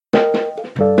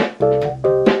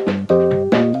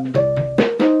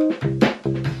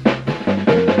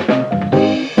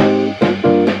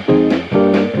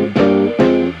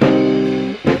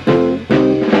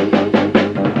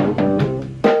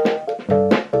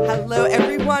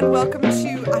welcome to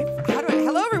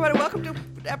hello everyone and welcome to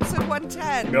episode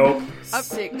 110. Nope.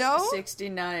 No?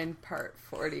 69 part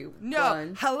 41.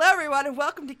 No. Hello everyone and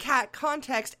welcome to Cat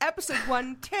Context episode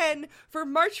 110 for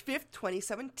March 5th,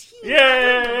 2017.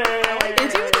 Yay!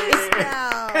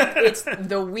 It's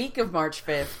the week of March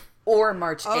 5th or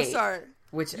March 8th. Oh, sorry.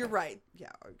 Which You're right. Yeah,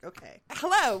 okay.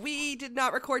 Hello. We did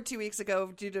not record 2 weeks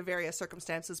ago due to various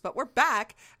circumstances, but we're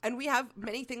back, and we have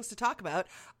many things to talk about,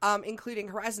 including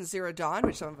Horizon Zero Dawn,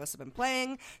 which some of us have been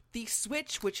playing, the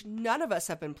Switch, which none of us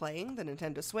have been playing, the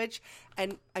Nintendo Switch,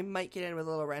 and I might get in with a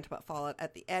little rant about Fallout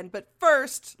at the end, but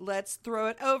first, let's throw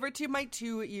it over to my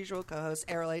two usual co-hosts,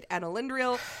 Arrowlight and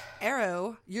Alindriel.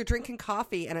 Arrow, you're drinking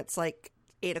coffee, and it's like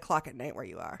 8 o'clock at night where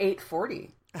you are.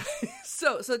 8:40.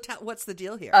 So what's the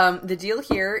deal here? The deal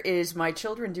here is my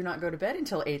children do not go to bed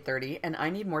until 8:30, and I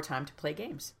need more time to play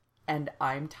games. And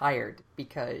I'm tired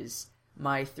because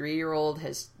my 3-year-old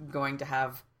is going to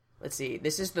have, let's see,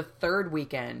 this is the third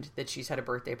weekend that she's had a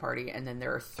birthday party, and then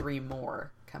there are 3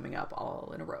 more coming up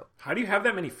all in a row. How do you have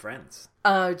that many friends?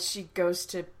 She goes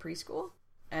to preschool,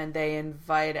 and they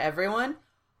invite everyone.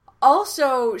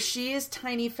 Also, she is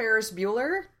tiny Ferris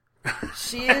Bueller.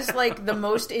 She is like the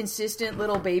most insistent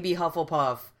little baby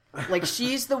Hufflepuff. Like,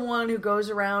 she's the one who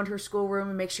goes around her schoolroom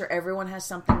and makes sure everyone has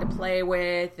something to play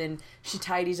with, and she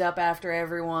tidies up after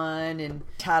everyone and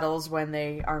tattles when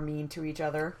they are mean to each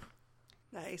other.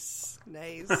 Nice.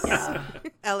 Yeah.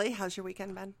 Ellie, how's your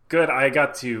weekend been? Good. I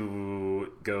got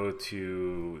to go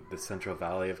to the Central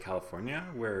Valley of California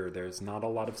where there's not a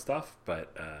lot of stuff,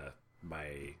 but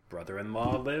my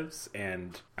brother-in-law lives,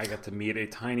 and I got to meet a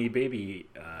tiny baby,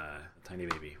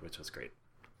 which was great.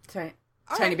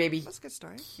 Tiny baby. That's a good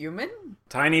story. Human?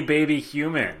 Tiny baby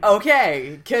human.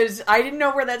 Okay, because I didn't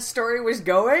know where that story was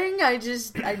going. I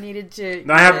needed to...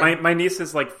 No, I have my niece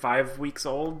is like 5 weeks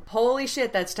old. Holy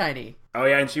shit, that's tiny. Oh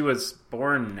yeah, and she was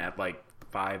born at like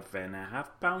 5.5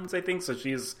 pounds, I think. So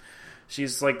she's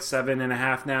like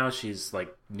 7.5 now. She's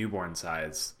like newborn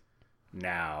size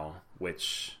now,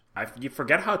 which you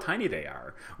forget how tiny they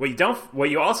are. What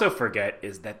you also forget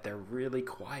is that they're really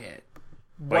quiet.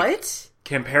 What? Like,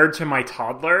 compared to my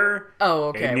toddler, oh,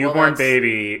 okay. A newborn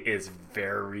baby is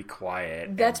very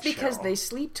quiet. That's and because chill. They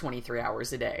sleep 23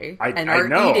 hours a day and are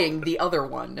know. eating the other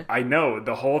one. I know.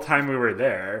 The whole time we were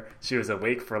there, she was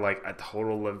awake for like a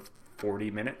total of 40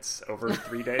 minutes over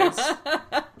 3 days.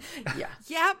 Yeah.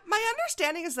 Yeah, my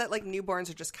understanding is that like newborns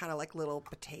are just kind of like little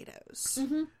potatoes.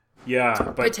 Mm-hmm. Yeah,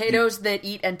 but potatoes that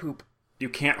eat and poop. You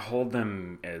can't hold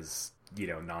them as,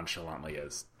 nonchalantly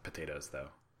as potatoes, though.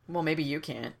 Well, maybe you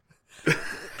can't.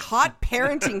 Hot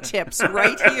parenting tips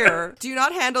right here. Do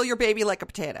not handle your baby like a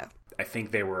potato. I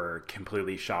think they were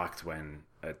completely shocked when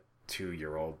a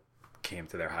 2-year-old came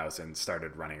to their house and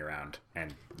started running around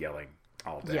and yelling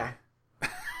all day. Yeah.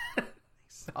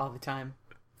 All the time.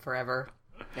 Forever.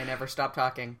 They never stop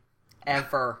talking.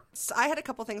 Ever. So I had a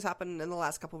couple things happen in the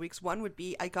last couple weeks. One would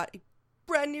be I got a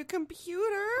brand new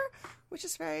computer, which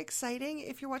is very exciting.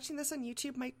 If you're watching this on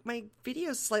YouTube, my video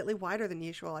is slightly wider than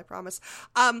usual, I promise.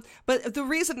 But the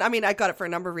reason, I got it for a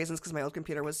number of reasons, because my old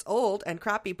computer was old and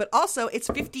crappy, but also it's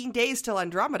 15 days till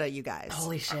Andromeda, you guys.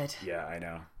 Holy shit. Yeah, I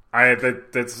know.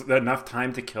 That's enough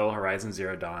time to kill Horizon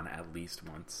Zero Dawn at least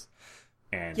once.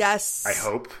 And yes. I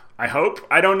hope.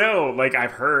 I don't know. Like,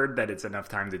 I've heard that it's enough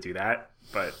time to do that,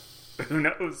 but who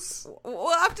knows?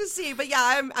 We'll have to see. But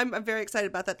yeah, I'm very excited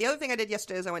about that. The other thing I did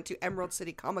yesterday is I went to Emerald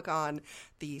City Comic Con,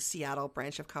 the Seattle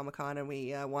branch of Comic Con, and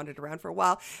we wandered around for a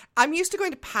while. I'm used to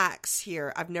going to PAX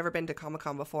here. I've never been to Comic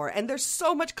Con before, and there's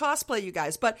so much cosplay, you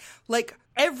guys. But like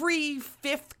every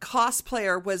 5th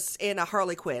cosplayer was in a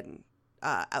Harley Quinn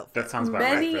outfit. That sounds about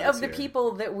right. Many of the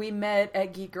people that we met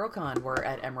at Geek Girl Con were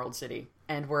at Emerald City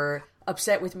and were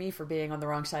upset with me for being on the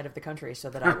wrong side of the country so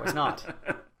that I was not.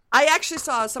 I actually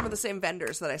saw some of the same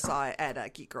vendors that I saw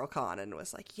at Geek Girl Con and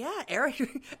was like, yeah, Arrow.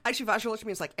 Actually, Vajra looked at me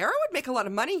and was like, Arrow would make a lot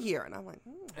of money here. And I'm like,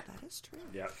 that is true.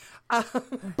 Yeah.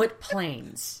 But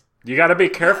planes. You got to be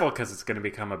careful because it's going to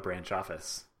become a branch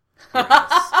office.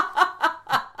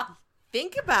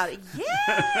 Think about it.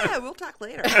 Yeah, we'll talk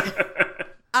later.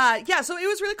 Yeah, so it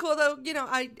was really cool, though.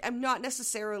 I'm not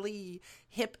necessarily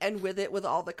hip and with it with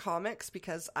all the comics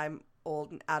because I'm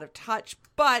old and out of touch,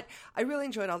 but I really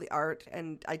enjoyed all the art,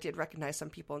 and I did recognize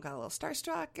some people and got a little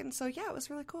starstruck, and so yeah, it was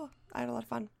really cool. I had a lot of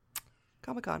fun.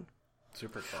 Comic-Con.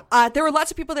 Super cool. There were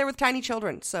lots of people there with tiny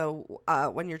children, so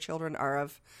when your children are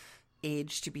of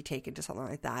age to be taken to something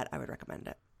like that, I would recommend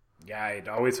it. Yeah, I'd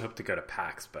always hoped to go to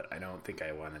PAX, but I don't think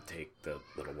I want to take the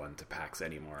little one to PAX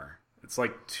anymore. It's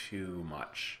like too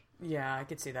much. Yeah, I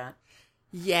could see that.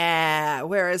 Yeah,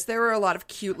 whereas there were a lot of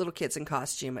cute little kids in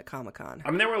costume at Comic-Con. I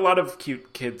mean, there were a lot of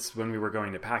cute kids when we were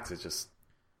going to PAX.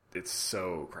 It's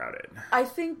so crowded. I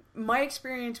think my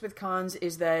experience with cons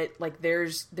is that like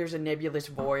there's a nebulous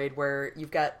void where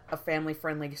you've got a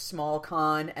family-friendly small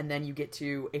con, and then you get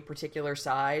to a particular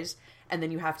size, and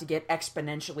then you have to get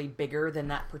exponentially bigger than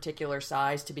that particular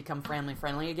size to become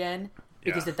family-friendly again.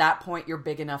 Because at that point, you're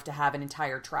big enough to have an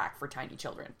entire track for tiny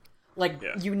children. Like,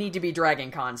 you need to be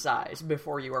Dragon Con size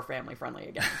before you are family-friendly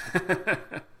again.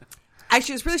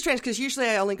 Actually, it's really strange because usually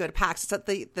I only go to PAX. It's at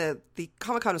the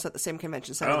Comic-Con is at the same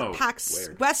convention center that PAX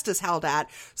weird. West is held at.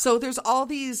 So there's all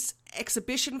these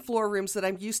exhibition floor rooms that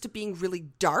I'm used to being really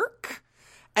dark.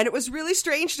 And it was really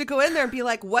strange to go in there and be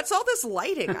like, what's all this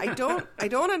lighting? I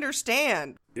don't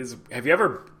understand. Have you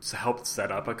ever helped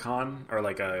set up a con or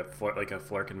like a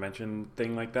floor convention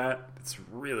thing like that? It's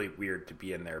really weird to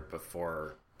be in there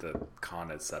before the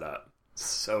con is set up.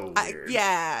 So weird.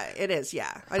 Yeah, it is.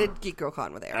 Yeah, I did Geek Girl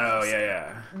Con with Aaron. Oh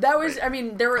yeah. That was, I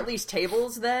mean, there were at least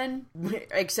tables then,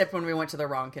 except when we went to the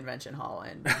wrong convention hall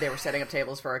and they were setting up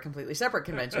tables for a completely separate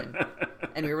convention,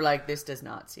 and we were like, this does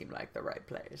not seem like the right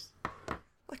place.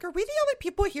 Like, are we the only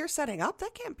people here setting up?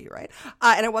 That can't be right.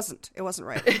 And it wasn't. It wasn't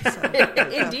right. So,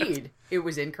 Indeed, it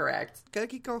was incorrect. Go to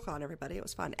Geek Girl Con, everybody. It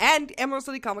was fun, and Emerald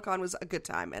City Comic Con was a good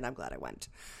time, and I'm glad I went.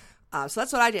 So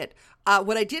that's what I did.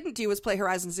 What I didn't do was play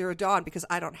Horizon Zero Dawn because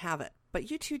I don't have it.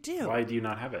 But you two do. Why do you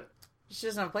not have it? She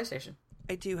doesn't have a PlayStation.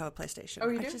 I do have a PlayStation. Oh,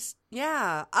 you do?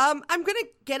 Yeah. I'm going to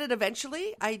get it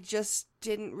eventually. I just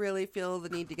didn't really feel the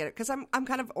need to get it because I'm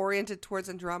kind of oriented towards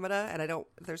Andromeda, and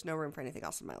there's no room for anything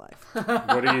else in my life.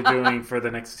 What are you doing for the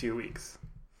next 2 weeks?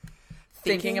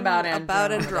 Thinking about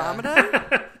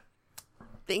Andromeda.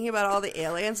 Thinking about all the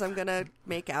aliens I'm going to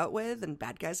make out with and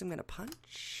bad guys I'm going to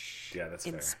punch. Yeah, that's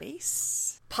in fair.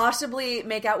 Space. Possibly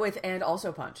make out with and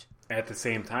also punch. At the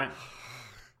same time.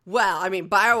 Well, I mean,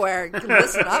 BioWare,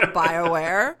 listen up,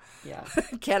 BioWare. Yeah.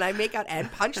 Can I make out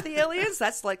and punch the aliens?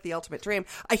 That's like the ultimate dream.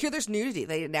 I hear there's nudity.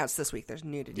 They announced this week there's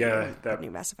nudity in the new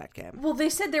Mass Effect game. Well, they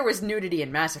said there was nudity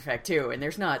in Mass Effect too, and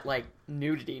there's not like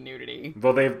nudity.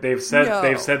 Well, they've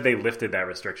said they lifted that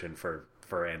restriction for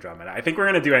Andromeda. I think we're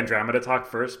going to do Andromeda talk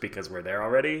first because we're there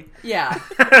already. Yeah.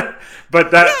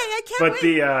 But that I can't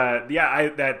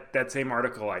wait. that same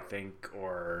article, I think,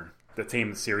 or the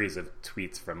same series of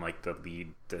tweets from like the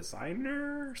lead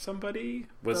designer or somebody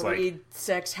was the like lead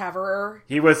sex haverer.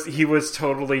 He was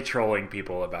totally trolling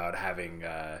people about having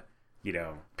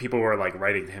people were like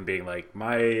writing to him being like,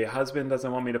 my husband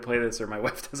doesn't want me to play this or my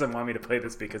wife doesn't want me to play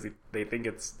this because they think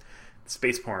it's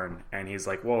space porn, and he's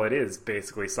like, well, it is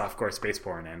basically softcore space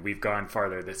porn, and we've gone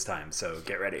farther this time, so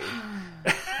get ready.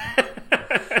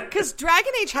 Because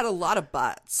Dragon Age had a lot of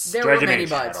butts. There Dragon were many Age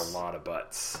butts. had a lot of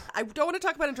butts. I don't want to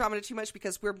talk about Andromeda too much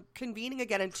because we're convening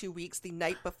again in 2 weeks, the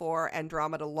night before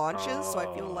Andromeda launches, so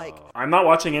I feel like... I'm not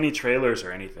watching any trailers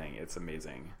or anything. It's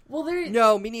amazing. Well,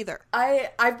 No, me neither.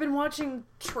 I've been watching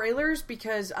trailers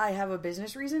because I have a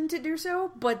business reason to do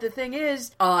so, but the thing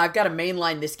is, I've got to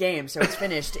mainline this game so it's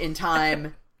finished in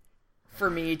time for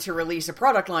me to release a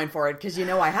product line for it, because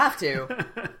I have to.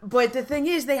 But the thing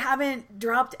is, they haven't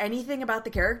dropped anything about the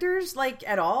characters, like,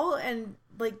 at all, and,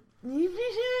 like...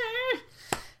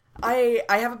 I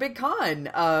have a big con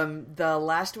the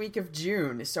last week of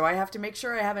June, so I have to make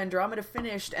sure I have Andromeda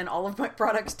finished and all of my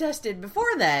products tested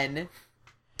before then.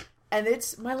 And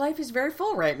my life is very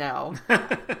full right now.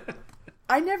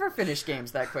 I never finish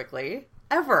games that quickly.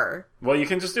 Ever. Well, you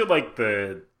can just do, like,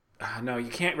 no, you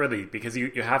can't really, because you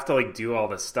have to, like, do all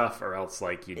this stuff, or else,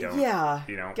 like, you don't... Yeah.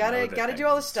 You don't gotta do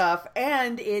all this stuff.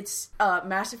 And it's...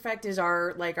 Mass Effect is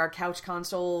our couch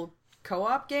console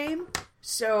co-op game.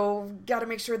 So, gotta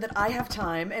make sure that I have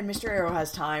time, and Mr. Arrow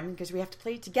has time, because we have to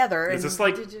play it together. Is this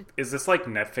like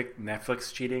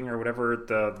Netflix cheating or whatever,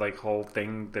 the, like, whole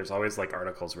thing? There's always, like,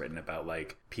 articles written about,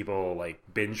 like, people, like,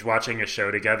 binge watching a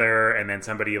show together, and then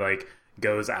somebody, like,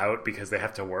 goes out because they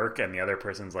have to work, and the other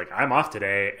person's like, I'm off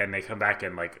today, and they come back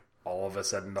and, like, all of a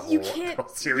sudden the whole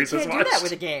series is watched. You can't do that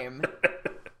with a game.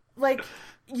 Like,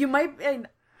 you might...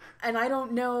 And I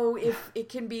don't know if it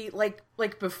can be, like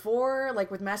before,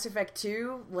 like with Mass Effect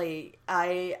 2, like,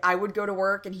 I would go to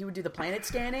work and he would do the planet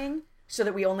scanning so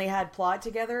that we only had plot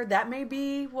together. That may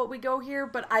be what we go here,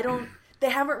 but they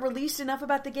haven't released enough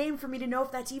about the game for me to know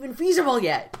if that's even feasible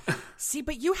yet. See,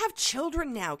 but you have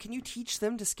children now. Can you teach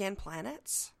them to scan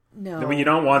planets? No. Well, you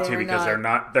don't want to because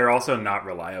they're also not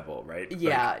reliable, right?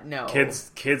 Yeah, like, no.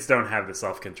 Kids don't have the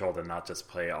self-control to not just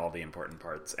play all the important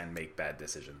parts and make bad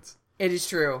decisions. It is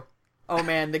true. Oh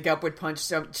man, the Gup would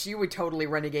punch she would totally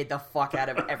renegade the fuck out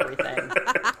of everything.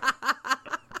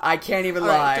 I can't even All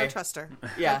lie. right, don't trust her.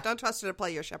 Yeah. Don't trust her to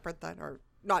play your Shepard then, or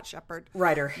not Shepard.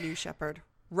 Ryder. New Shepard.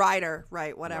 Ryder,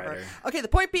 right, whatever. Ryder. Okay, the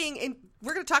point being,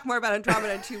 we're going to talk more about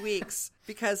Andromeda in 2 weeks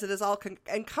because it is all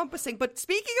encompassing. But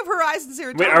speaking of Horizon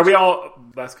Zero Dawn... Wait, are we all...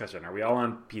 Last question. Are we all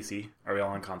on PC? Are we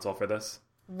all on console for this?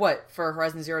 What, for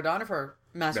Horizon Zero Dawn or for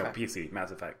Mass No, Effect? PC.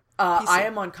 Mass Effect. I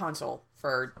am on console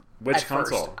for... Which at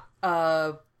console?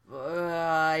 First.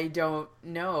 I don't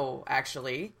know,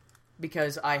 actually,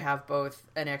 because I have both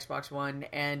an Xbox One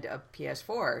and a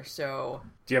PS4, so...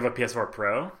 Do you have a PS4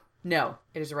 Pro? No,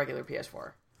 it is a regular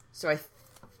PS4. So I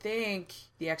think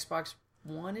the Xbox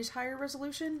One is higher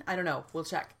resolution? I don't know. We'll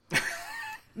check.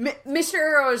 Mr.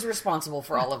 Arrow is responsible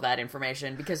for all of that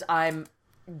information because I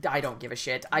don't give a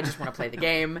shit. I just want to play the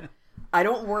game. I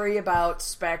don't worry about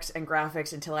specs and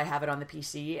graphics until I have it on the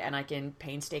PC and I can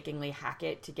painstakingly hack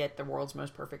it to get the world's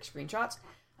most perfect screenshots,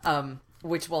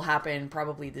 which will happen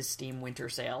probably this Steam winter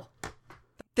sale.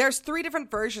 There's 3 different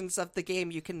versions of the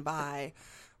game you can buy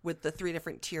with the 3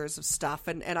 different tiers of stuff,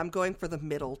 and I'm going for the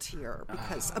middle tier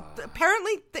because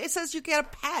apparently it says you get a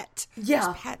pet. Yeah,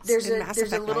 there's pets there's in a Mass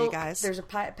there's a Effect now, little you guys. there's a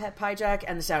pet Pyjack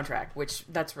and the soundtrack, which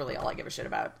that's really all I give a shit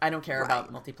about. I don't care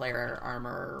about multiplayer,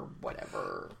 armor,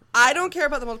 whatever. I don't care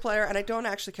about the multiplayer, and I don't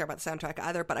actually care about the soundtrack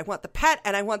either, but I want the pet,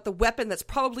 and I want the weapon that's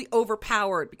probably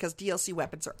overpowered, because DLC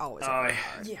weapons are always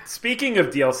overpowered. Yeah. Speaking of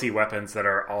DLC weapons that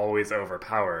are always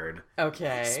overpowered,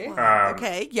 Okay.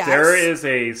 Okay, yes. there is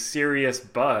a serious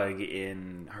bug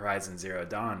in Horizon Zero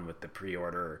Dawn with the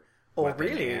pre-order weapon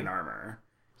really? and armor.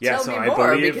 Yeah, Tell so me I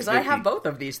more, believe because that I have both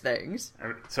of these things.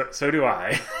 So do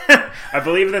I. I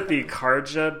believe that the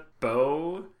Karja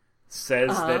bow says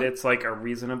that it's like a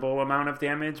reasonable amount of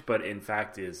damage, but in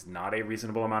fact is not a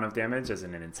reasonable amount of damage, as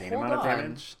in an insane Hold amount of on.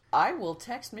 damage. I will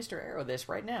text Mr. Arrow this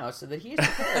right now so that he is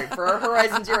prepared for our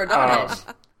Horizon Zero Dawn edge.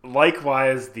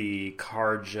 Likewise, the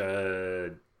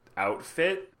Karja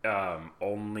outfit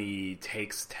only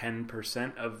takes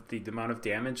 10% of the amount of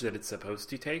damage that it's supposed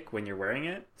to take when you're wearing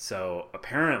it. So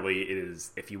apparently it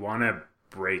is, if you want to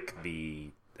break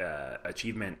the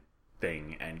achievement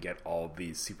thing and get all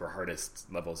these super hardest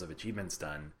levels of achievements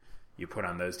done, you put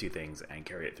on those 2 things and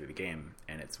carry it through the game,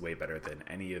 and it's way better than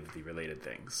any of the related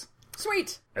things.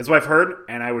 Sweet. That's what I've heard,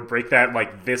 and I would break that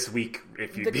like this week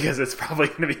because it's probably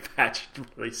going to be patched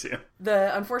really soon.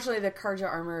 Unfortunately, the Karja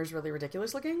armor is really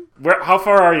ridiculous looking. How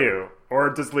far are you? Or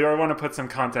does Leora want to put some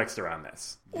context around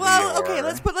this? Well, Leora. okay,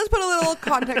 let's put a little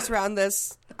context around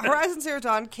this. Horizon Zero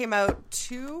Dawn came out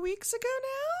 2 weeks ago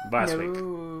now? Last week.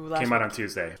 Last Came out week. on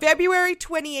Tuesday. February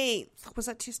 28th. Was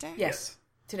that Tuesday? Yes.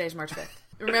 Today's March 5th.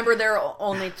 Remember, there are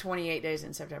only 28 days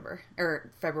in September.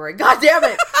 Or February. God damn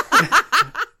it!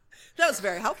 That was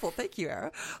very helpful. Thank you,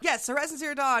 Era. Yes, Horizon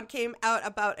Zero Dawn came out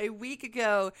about a week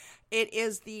ago. It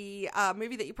is the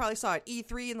movie that you probably saw at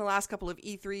E3 in the last couple of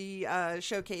E3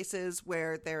 showcases,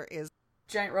 where there is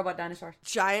Giant robot dinosaurs.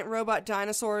 giant robot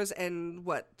dinosaurs and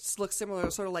what looks similar,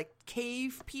 sort of like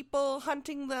cave people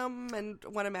hunting them, and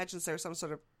one imagines there's some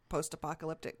sort of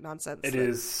post-apocalyptic nonsense. It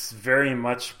is very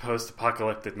much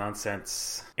post-apocalyptic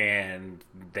nonsense, and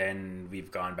then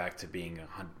we've gone back to being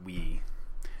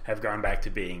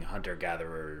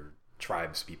hunter-gatherer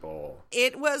tribes people.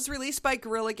 It was released by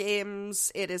Guerrilla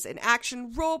Games. It is an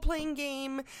action role-playing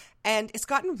game, and it's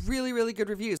gotten really, really good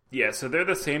reviews. Yeah, so they're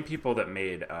the same people that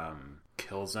made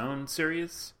Killzone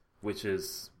series, which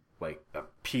is like a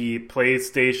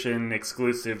PlayStation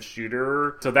exclusive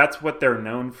shooter. So that's what they're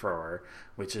known for,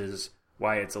 which is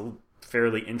why it's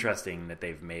fairly interesting that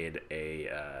they've made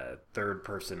a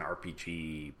third-person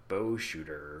RPG bow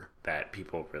shooter that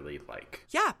people really like.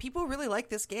 Yeah, people really like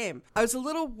this game. I was a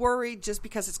little worried just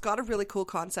because it's got a really cool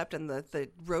concept and the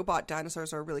robot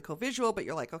dinosaurs are a really cool visual, but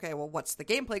you're like, okay, well, what's the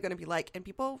gameplay going to be like? And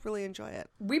people really enjoy it.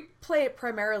 We play it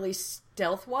primarily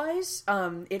stealth-wise.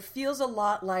 It feels a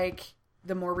lot like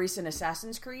the more recent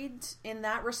Assassin's Creed in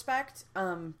that respect.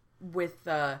 With,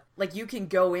 like, you can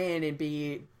go in and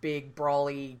be big,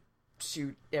 brawly,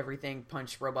 shoot everything,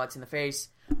 punch robots in the face,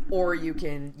 or you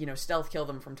can, stealth kill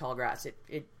them from tall grass.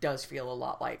 It does feel a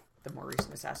lot like the more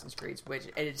recent Assassin's Creed, which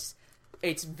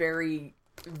it's very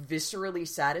viscerally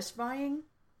satisfying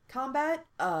combat.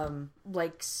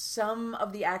 Like, some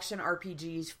of the action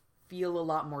RPGs feel a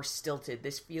lot more stilted.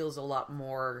 This feels a lot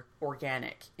more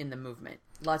organic in the movement.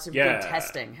 Lots of good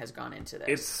testing has gone into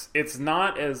this. It's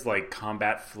not as like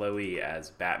combat flowy as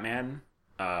Batman,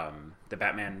 the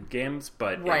Batman games,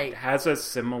 but it has a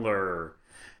similar.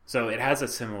 So it has a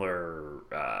similar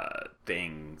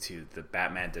thing to the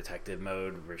Batman detective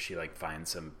mode, where she like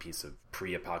finds some piece of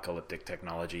pre-apocalyptic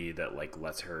technology that like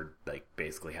lets her like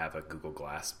basically have a Google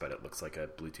Glass, but it looks like a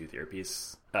Bluetooth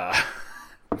earpiece.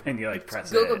 and you like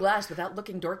press Google it. Glass without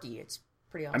looking dorky. It's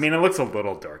pretty awesome. I mean, it looks a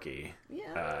little dorky.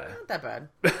 Yeah, not that bad.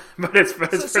 But it's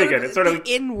pretty good. It's sort of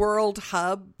in-world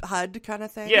HUD kind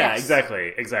of thing. Yeah, Yes.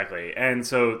 exactly. And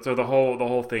so the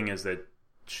whole thing is that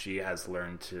she has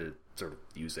learned to sort of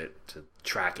use it to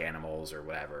track animals or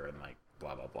whatever, and like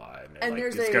blah blah blah. And like,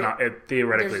 it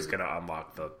theoretically is gonna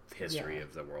unlock the history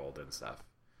of the world and stuff.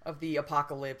 Of the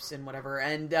apocalypse and whatever,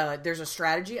 and there's a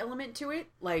strategy element to it.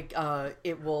 Like,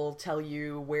 it will tell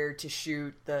you where to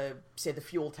shoot the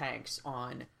fuel tanks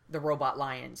on the robot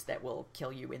lions that will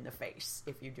kill you in the face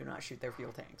if you do not shoot their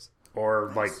fuel tanks.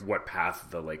 Or like what path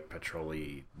the like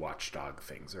patrol-y watchdog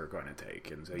things are going to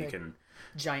take, and so you can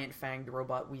giant fanged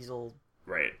robot weasel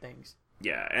things.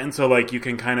 Yeah, and so like you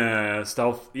can kind of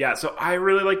stealth. Yeah, so I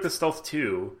really like the stealth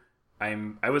too.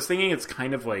 I was thinking it's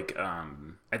kind of like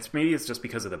it's just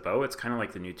because of the bow. It's kind of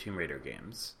like the new Tomb Raider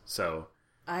games. So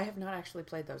I have not actually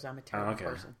played those. I'm a terrible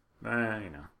person. You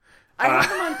know. I have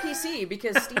them on PC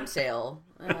because Steam sale.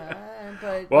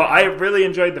 But I really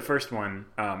enjoyed the first one,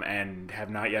 and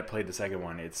have not yet played the second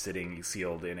one. It's sitting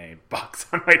sealed in a box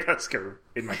on my desk or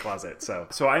in my closet.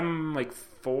 So I'm like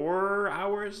 4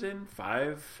 hours in,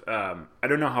 5. I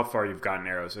don't know how far you've gotten,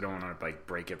 Arrow, so I don't want to like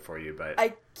break it for you, but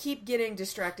I keep getting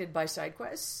distracted by side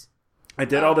quests. I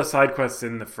did all the side quests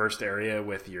in the first area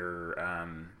with your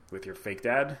fake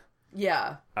dad.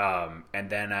 Yeah. And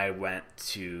then I went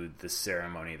to the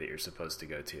ceremony that you're supposed to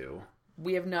go to.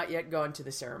 We have not yet gone to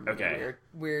the ceremony. Okay.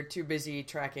 We're too busy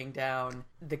tracking down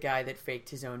the guy that faked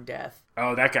his own death.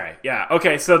 Oh, that guy. Yeah.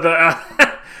 Okay. So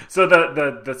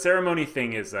the ceremony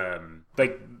thing is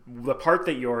like the part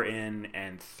that you're in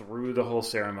and through the whole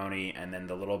ceremony, and then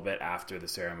the little bit after the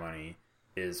ceremony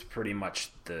is pretty much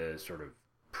the sort of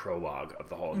prologue of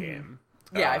the whole game.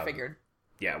 Yeah, I figured.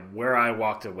 Yeah, where I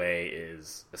walked away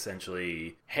is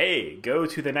essentially, hey, go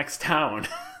to the next town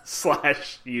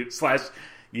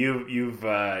you've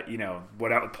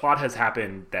what plot has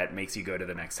happened that makes you go to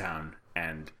the next town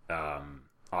and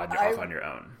off on your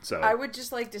own. So I would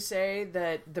just like to say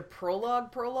that the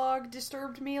prologue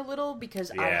disturbed me a little because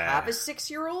I have a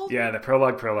 6-year-old. Yeah, the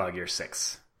prologue, you're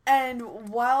 6. And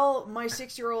while my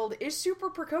 6-year-old is super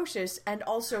precocious and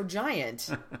also giant,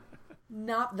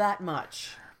 not that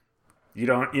much. You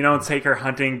don't take her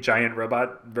hunting giant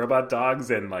robot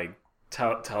dogs and like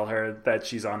tell her that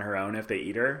she's on her own if they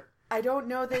eat her. I don't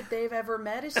know that they've ever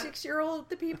met a 6-year-old,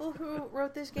 the people who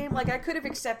wrote this game. Like, I could have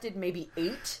accepted maybe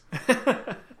 8,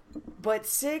 but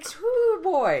 6, whoo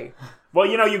boy. Well,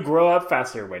 you grow up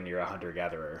faster when you're a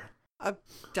hunter-gatherer.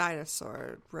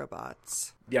 Dinosaur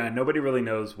robots. Yeah, nobody really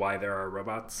knows why there are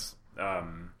robots.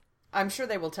 I'm sure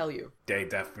they will tell you. They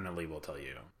definitely will tell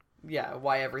you. Yeah,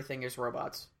 why everything is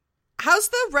robots. How's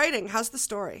the writing? How's the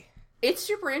story? It's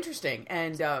super interesting,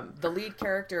 and the lead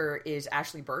character is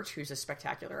Ashley Birch, who's a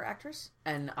spectacular actress,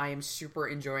 and I am super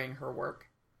enjoying her work.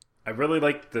 I really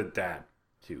like the dad,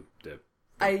 too.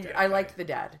 I liked the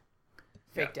dad.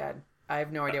 Fake dad. I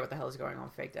have no idea what the hell is going on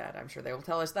with Fake Dad. I'm sure they will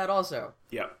tell us that also.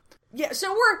 Yeah. Yeah,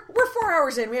 so we're 4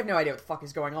 hours in. We have no idea what the fuck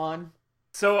is going on.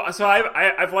 So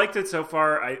I've liked it so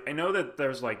far. I know that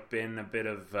there's like been a bit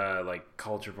of like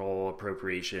cultural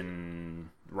appropriation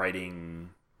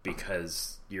writing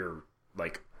because you're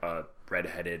like a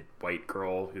redheaded white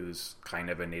girl who's kind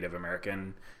of a Native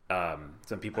American.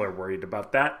 Some people are worried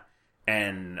about that,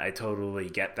 and I totally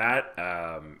get that.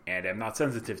 And I'm not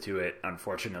sensitive to it,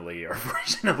 unfortunately, or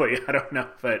fortunately, I don't know.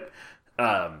 But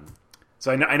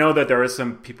so I know that there are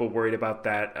some people worried about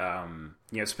that.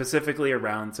 Specifically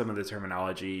around some of the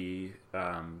terminology.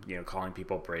 Calling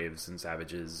people braves and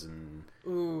savages and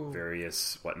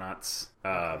various whatnots.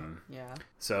 Yeah.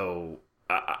 So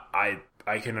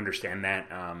I can understand that.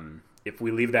 If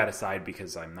we leave that aside,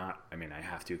 because I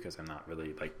have to, because I'm not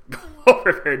really like well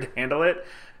prepared to handle it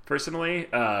personally.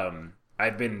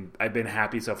 I've been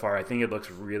happy so far. I think it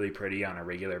looks really pretty on a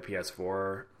regular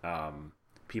PS4.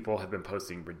 People have been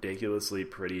posting ridiculously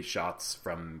pretty shots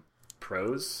from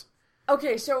pros.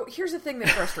 Okay, so here's the thing that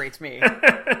frustrates me.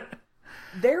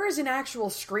 There is an actual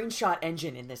screenshot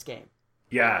engine in this game.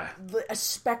 Yeah. A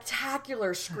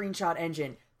spectacular screenshot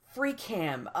engine. Free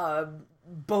cam,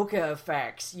 bokeh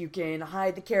effects. You can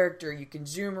hide the character. You can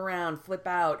zoom around, flip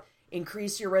out,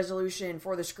 increase your resolution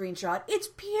for the screenshot. It's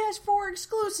PS4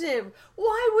 exclusive.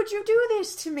 Why would you do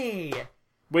this to me?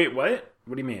 Wait, what?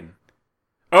 What do you mean?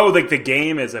 Oh, like the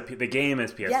game is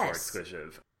PS4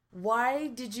 exclusive. Why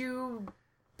did you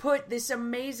put this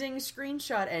amazing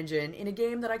screenshot engine in a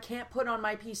game that I can't put on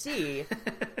my PC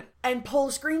and pull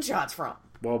screenshots from?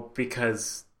 Well,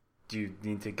 because you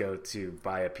need to go to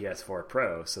buy a PS4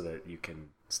 Pro so that you can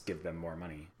give them more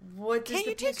money. Can't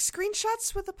you take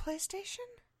screenshots with a PlayStation?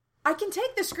 I can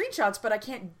take the screenshots, but I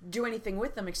can't do anything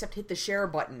with them except hit the share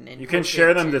button. And you can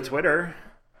share them to Twitter.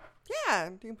 Yeah,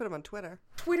 you can put them on Twitter.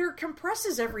 Twitter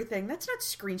compresses everything. That's not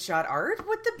screenshot art.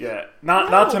 What the? Yeah,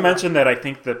 not to mention that I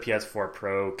think the PS4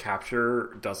 Pro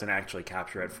capture doesn't actually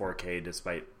capture at 4K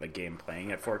despite the game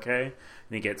playing at 4K. I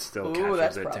think it still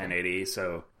captures at 1080.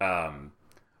 So,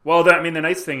 well, the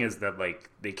nice thing is that like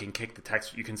they can kick the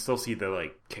text. You can still see the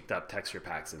like kicked up texture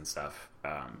packs and stuff.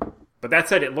 But that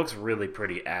said, it looks really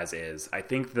pretty as is. I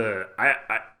think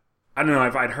I don't know.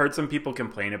 I'd heard some people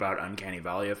complain about Uncanny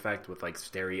Valley effect with like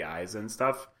starey eyes and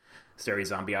stuff, starey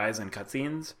zombie eyes and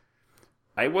cutscenes.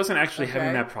 I wasn't actually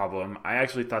having that problem. I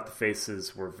actually thought the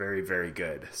faces were very, very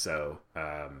good. So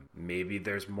maybe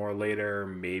there's more later.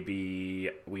 Maybe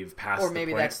we've passed.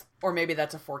 Maybe that's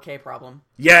a 4K problem.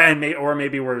 Yeah, and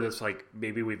maybe we're just like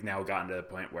maybe we've now gotten to the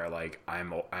point where like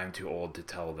I'm too old to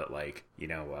tell that like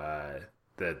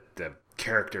the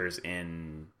characters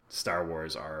in Star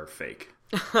Wars are fake.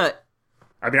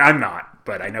 I mean, I'm not,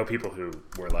 but I know people who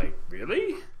were like,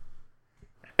 really?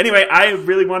 Anyway, I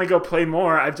really want to go play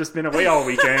more. I've just been away all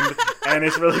weekend, and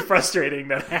it's really frustrating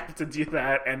that I have to do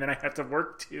that, and then I have to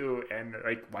work too, and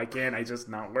like, why can't I just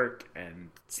not work and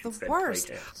it's the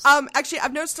worst. Actually,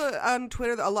 I've noticed on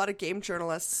Twitter that a lot of game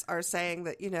journalists are saying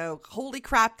that, holy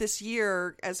crap this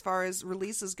year as far as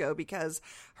releases go, because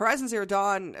Horizon Zero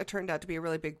Dawn turned out to be a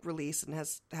really big release and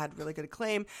has had really good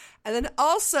acclaim. And then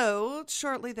also,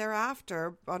 shortly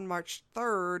thereafter, on March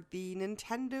 3rd, the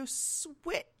Nintendo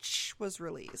Switch was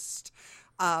released.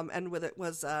 And with it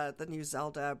was the new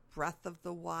Zelda Breath of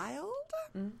the Wild,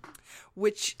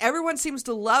 which everyone seems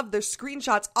to love. There's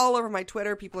screenshots all over my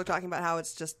Twitter. People are talking about how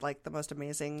it's just like the most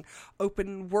amazing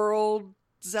open world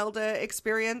Zelda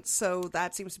experience. So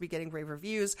that seems to be getting rave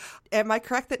reviews. Am I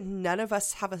correct that none of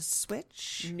us have a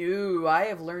Switch? No, I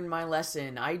have learned my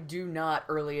lesson. I do not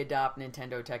early adopt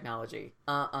Nintendo technology.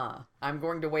 I'm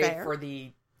going to wait for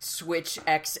the Switch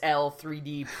XL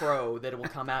 3D Pro that will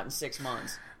come out in 6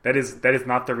 months. That is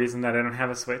not the reason that I don't have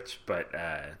a Switch, but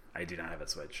I do not have a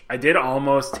Switch. I did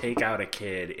almost take out a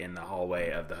kid in the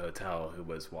hallway of the hotel who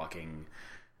was walking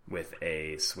with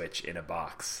a Switch in a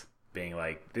box, being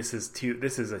like, "This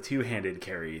is a two-handed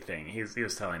carry thing." He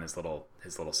was telling his little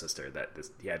sister that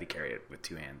he had to carry it with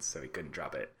two hands, so he couldn't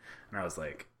drop it. And I was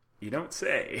like, "You don't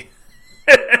say."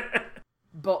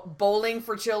 Bowling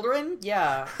for children?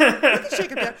 Yeah. You can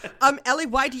shake it down. Ellie,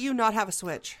 why do you not have a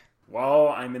Switch? Well,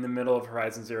 I'm in the middle of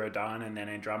Horizon Zero Dawn, and then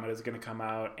Andromeda is going to come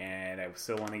out, and I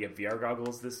still want to get VR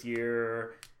goggles this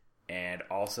year. And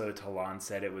also, Talon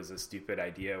said it was a stupid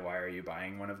idea. Why are you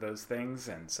buying one of those things?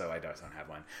 And so I don't have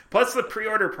one. Plus, the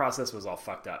pre-order process was all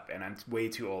fucked up, and I'm way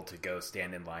too old to go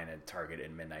stand in line at Target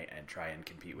at midnight and try and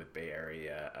compete with Bay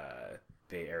Area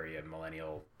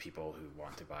millennial people who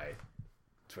want to buy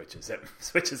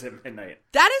Switches at midnight.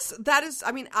 That is.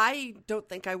 I mean, I don't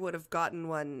think I would have gotten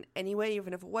one anyway,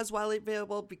 even if it was widely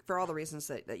available, for all the reasons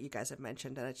that you guys have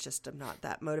mentioned. And it's just I'm not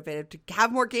that motivated to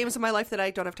have more games in my life that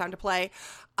I don't have time to play.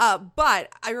 But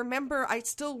I remember it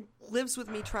still lives with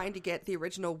me trying to get the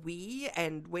original Wii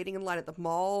and waiting in line at the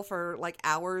mall for like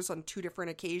hours on 2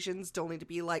 different occasions, only to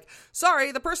be like,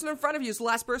 sorry, the person in front of you is the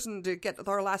last person to get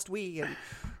our last Wii and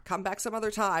come back some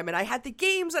other time. And I had the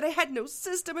games and I had no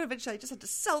system, and eventually I just had to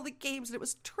sell the games, and it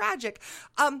was tragic.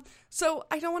 So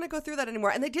I don't want to go through that anymore.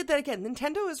 And they did that again.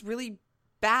 Nintendo is really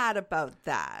bad about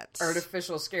that.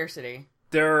 Artificial scarcity.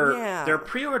 Their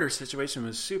pre-order situation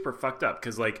was super fucked up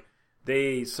because like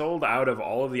they sold out of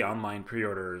all of the online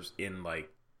pre-orders in like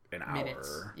an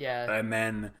hour. Yeah. And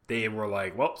then they were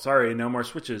like, well, sorry, no more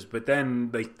Switches. But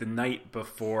then like the night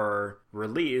before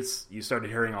release, you started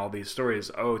hearing all these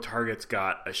stories. Oh, Target's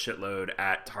got a shitload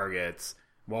at Target's.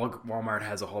 Walmart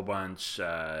has a whole bunch.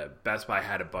 Best Buy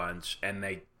had a bunch. And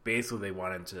they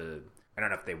wanted to, I don't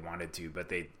know if they wanted to,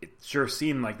 but it sure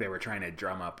seemed like they were trying to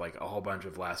drum up like a whole bunch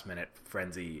of last minute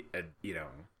frenzy,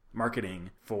 marketing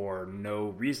for no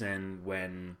reason,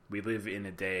 when we live in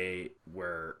a day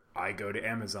where I go to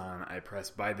Amazon, I press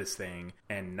buy this thing,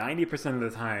 and 90% of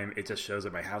the time it just shows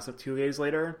at my house up 2 days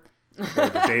later, or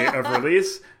the day of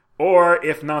release. Or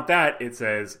if not that, it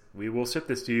says, we will ship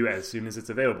this to you as soon as it's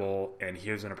available, and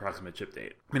here's an approximate ship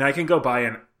date. I mean, I can go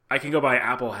buy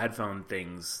Apple headphone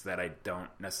things that I don't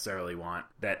necessarily want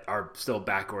that are still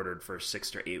back ordered for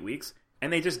 6 to 8 weeks,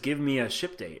 and they just give me a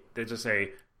ship date. They just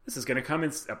say, this is going to come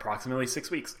in approximately 6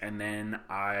 weeks. And then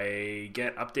I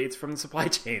get updates from the supply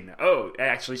chain. Oh, it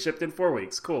actually shipped in 4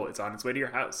 weeks. Cool. It's on its way to your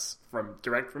house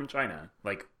direct from China.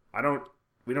 Like,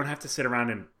 we don't have to sit around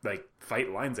and like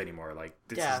fight lines anymore. Like,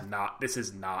 this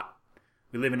is not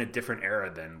we live in a different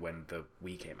era than when the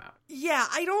Wii came out. Yeah,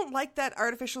 I don't like that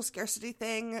artificial scarcity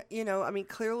thing. I mean,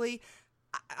 clearly,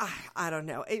 I don't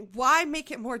know. Why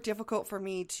make it more difficult for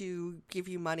me to give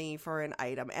you money for an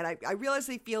item? And I realize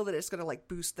they feel that it's going to like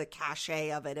boost the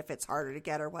cachet of it if it's harder to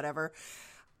get or whatever.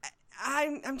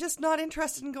 I'm just not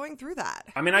interested in going through that.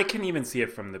 I mean, I can even see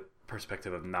it from the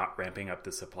perspective of not ramping up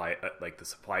the supply, the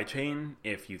supply chain.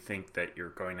 If you think that you're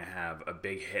going to have a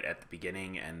big hit at the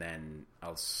beginning and then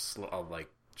a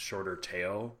shorter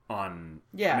tail on.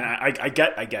 Yeah, I mean,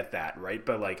 I get that, right?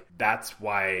 But like that's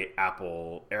why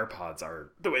Apple AirPods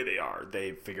are the way they are.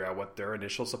 They figure out what their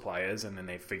initial supply is, and then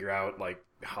they figure out like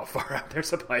how far out their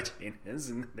supply chain is,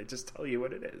 and they just tell you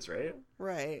what it is, right?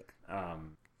 Right.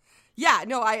 Yeah,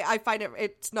 no, I find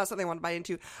it's not something I want to buy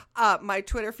into. My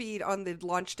Twitter feed on the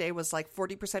launch day was like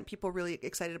 40% people really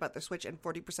excited about their Switch and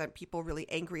 40% people really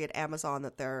angry at Amazon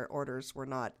that their orders were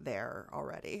not there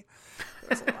already.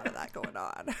 There's a lot of that going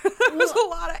on. There's a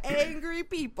lot of angry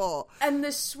people. And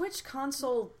the Switch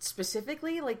console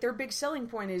specifically, like their big selling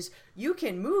point is you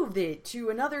can move it to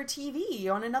another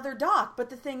TV on another dock, but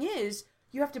the thing is,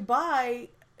 you have to buy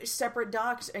separate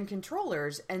docks and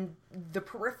controllers, and the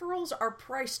peripherals are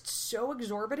priced so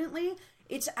exorbitantly,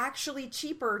 it's actually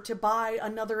cheaper to buy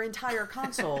another entire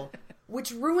console,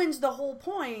 which ruins the whole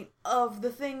point of the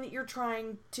thing that you're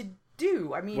trying to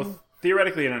do. I mean, well,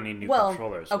 theoretically, you don't need new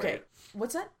controllers. Okay, right?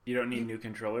 What's that? You don't need new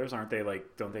controllers, aren't they?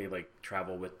 Like, don't they like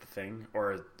travel with the thing,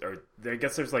 or I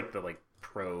guess there's like the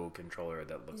Pro controller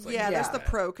that looks like there's the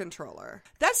Pro controller.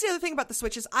 That's the other thing about the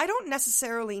Switch is I don't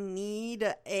necessarily need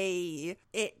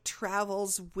it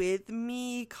travels with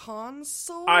me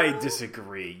console. I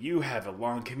disagree. You have a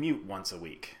long commute once a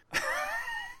week.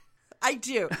 I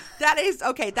do. That is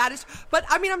okay. But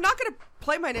I mean, I'm not going to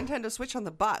play my Nintendo Switch on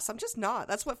the bus. I'm just not.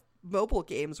 That's what mobile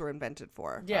games were invented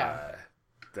for. Yeah.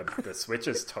 The Switch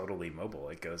is totally mobile.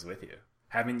 It goes with you.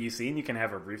 Haven't you seen? You can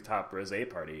have a rooftop rosé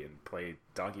party and play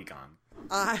Donkey Kong.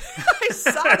 I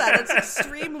saw that. It's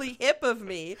extremely hip of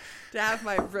me to have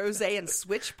my rosé and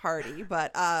Switch party,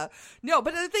 but no.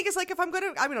 But the thing is, like, if I'm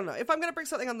gonna bring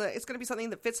something it's gonna be something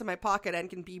that fits in my pocket and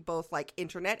can be both like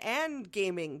internet and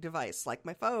gaming device, like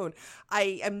my phone.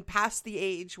 I am past the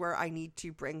age where I need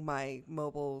to bring my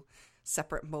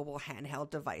separate mobile handheld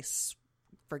device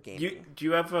for gaming. Do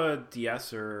you have a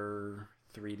DS or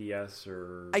 3DS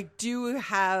or? I do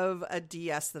have a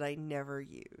DS that I never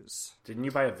use. Didn't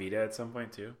you buy a Vita at some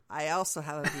point too? I also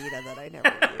have a Vita that I never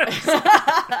use.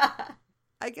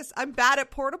 I guess I'm bad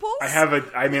at portables. I have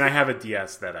a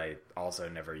DS that I also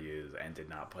never use and did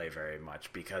not play very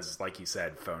much because, like you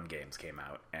said, phone games came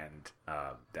out, and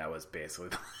that was basically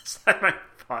the last time I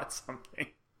bought something.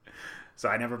 So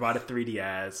I never bought a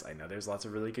 3DS. I know there's lots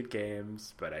of really good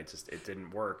games, but it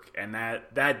didn't work. And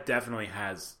that definitely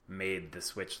has made the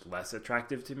Switch less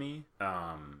attractive to me.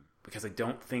 Because I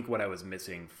don't think what I was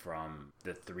missing from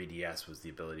the 3DS was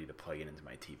the ability to plug it into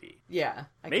my TV. Yeah.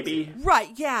 Maybe. Right,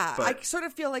 yeah. But I sort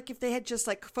of feel like if they had just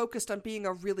like focused on being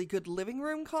a really good living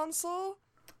room console.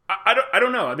 I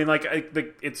don't know. I mean, like,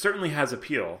 it certainly has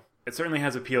appeal. It certainly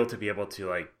has appeal to be able to,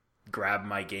 like, grab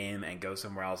my game and go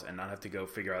somewhere else and not have to go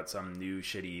figure out some new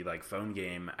shitty like phone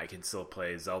game. I can still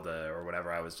play Zelda or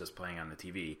whatever I was just playing on the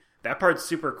TV. That part's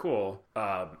super cool.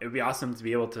 It would be awesome to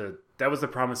be able to. That was the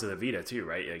promise of the Vita too,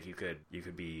 right? Like you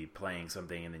could be playing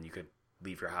something and then you could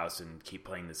leave your house and keep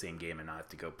playing the same game and not have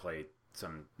to go play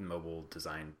some mobile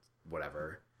design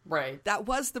whatever. Right. That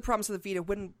was the promise of the Vita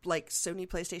when like Sony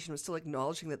PlayStation was still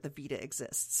acknowledging that the Vita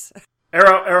exists.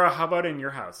 Era, how about in your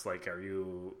house? Like, are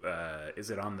you,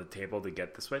 is it on the table to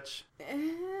get the Switch?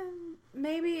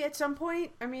 Maybe at some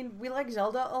point. I mean, we like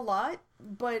Zelda a lot,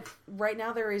 but right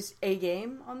now there is a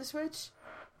game on the Switch.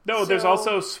 No, there's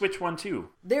also Switch 1 too.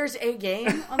 There's a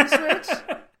game on the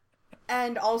Switch,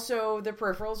 and also the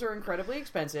peripherals are incredibly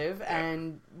expensive,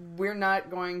 and we're not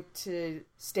going to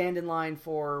stand in line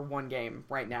for one game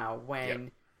right now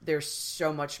when there's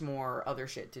so much more other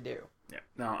shit to do. Yeah,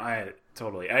 no, I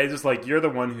just like, you're the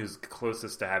one who's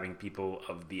closest to having people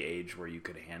of the age where you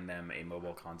could hand them a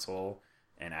mobile console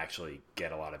and actually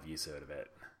get a lot of use out of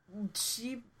it.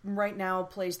 She right now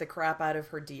plays the crap out of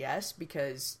her DS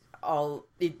because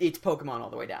it's Pokemon all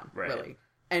the way down, really.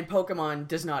 And Pokemon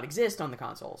does not exist on the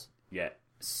consoles. Yet.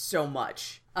 So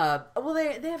much. Well,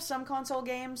 they have some console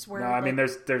games where... No, I mean,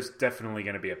 there's definitely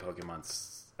going to be a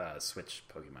Switch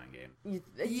Pokemon game.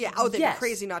 Yeah, they'd be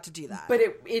crazy not to do that. But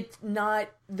it's not...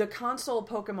 The console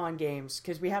Pokemon games,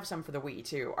 because we have some for the Wii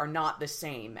too, are not the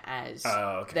same as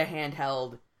the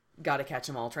handheld gotta catch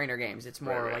 'em all trainer games. It's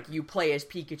more like you play as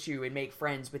Pikachu and make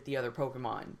friends with the other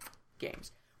Pokemon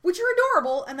games. which are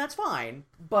adorable, and that's fine.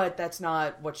 But that's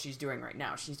not what she's doing right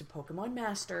now. She's a Pokemon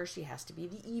master. She has to be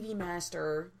the Eevee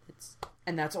master.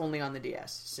 And that's only on the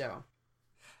DS, so...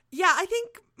 Yeah, I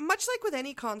think much like with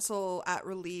any console at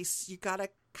release, you gotta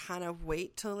kind of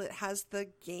wait till it has the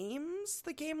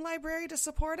game library to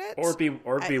support it. Or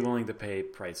be willing to pay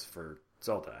price for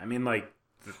Zelda. I mean, like...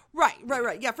 Right.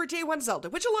 Yeah, for day one Zelda,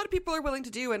 which a lot of people are willing to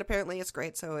do, and apparently it's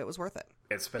great, so it was worth it.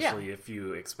 Especially if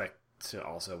you expect to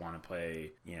also want to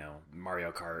play,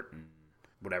 Mario Kart and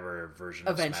whatever version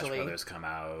of Smash Brothers come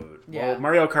out. Yeah. Well,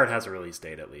 Mario Kart has a release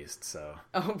date at least, so...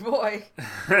 Oh, boy.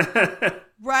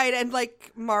 Right, and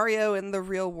like Mario in the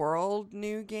real world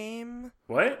new game.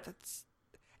 What?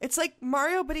 It's like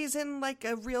Mario, but he's in like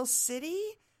a real city,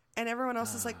 and everyone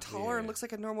else is like taller and looks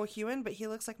like a normal human, but he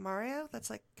looks like Mario. That's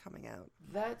like coming out.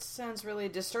 That sounds really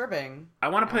disturbing. I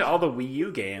want to play all the Wii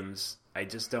U games. I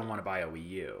just don't want to buy a Wii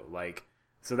U.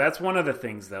 So that's one of the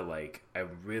things that, I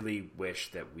really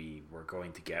wish that we were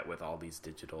going to get with all these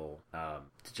digital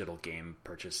game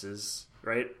purchases,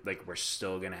 right? We're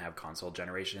still going to have console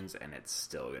generations, and it's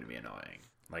still going to be annoying.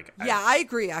 I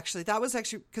agree, actually. That was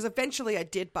actually... Because eventually I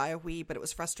did buy a Wii, but it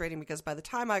was frustrating because by the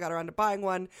time I got around to buying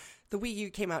one, the Wii U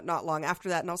came out not long after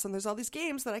that, and all of a sudden there's all these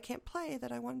games that I can't play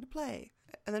that I wanted to play.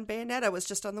 And then Bayonetta was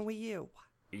just on the Wii U.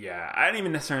 Yeah, I don't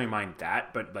even necessarily mind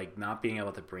that, but not being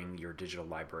able to bring your digital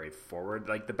library forward,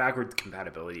 the backward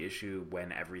compatibility issue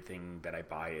when everything that I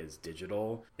buy is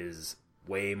digital is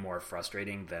way more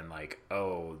frustrating than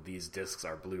these discs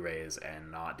are Blu-rays and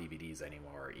not DVDs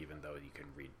anymore, even though you can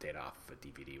read data off of a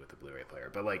DVD with a Blu-ray player.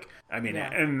 But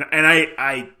and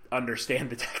I understand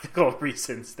the technical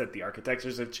reasons that the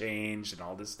architectures have changed and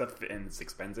all this stuff, and it's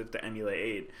expensive to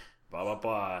emulate, blah blah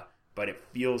blah. But it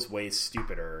feels way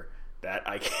stupider that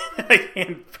I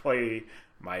can't play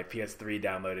my PS3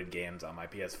 downloaded games on my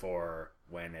PS4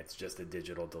 when it's just a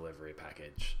digital delivery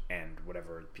package and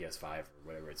whatever PS5 or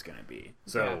whatever it's going to be.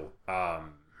 So,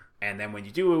 and then when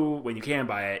you can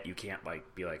buy it, you can't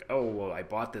be like, oh, well, I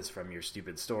bought this from your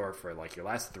stupid store for your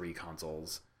last 3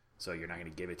 consoles, so you're not going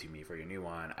to give it to me for your new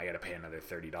one. I got to pay another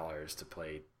 $30 to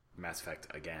play Mass Effect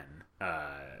again.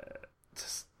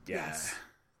 Yes.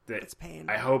 It's pain.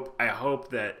 I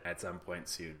hope that at some point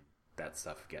soon that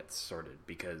stuff gets sorted,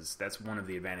 because that's one of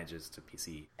the advantages to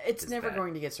PC. It's never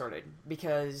going to get sorted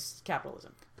because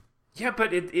capitalism. Yeah,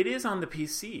 but it is on the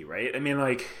PC, right? I mean,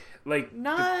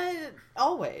 not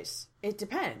always. It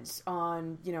depends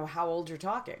on how old you're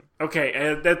talking.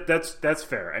 Okay, that's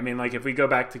fair. I mean, if we go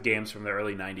back to games from the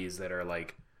early '90s that are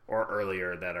or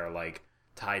earlier that are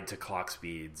tied to clock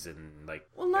speeds and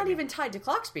not even tied to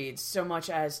clock speeds so much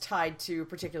as tied to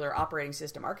particular operating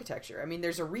system architecture. I mean,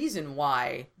 there's a reason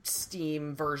why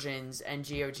Steam versions and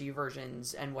GOG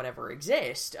versions and whatever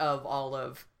exist of all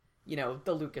of the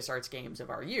LucasArts games of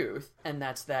our youth, and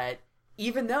that's that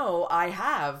even though I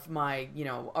have my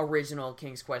original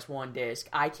King's Quest 1 disc,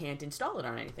 I can't install it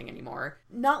on anything anymore,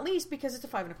 not least because it's a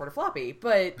 5 1/4 floppy,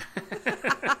 but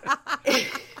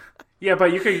yeah,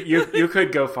 but you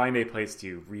could go find a place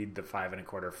to read the 5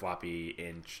 1/4 floppy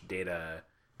inch data.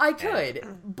 I could,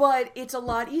 but it's a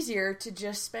lot easier to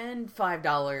just spend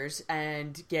 $5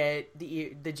 and get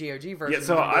the GOG version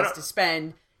than it is to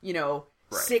spend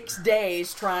 6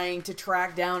 days trying to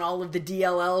track down all of the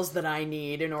DLLs that I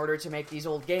need in order to make these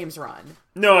old games run.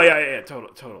 No, yeah,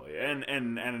 totally.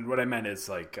 And what I meant is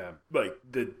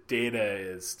the data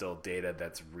is still data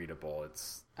that's readable.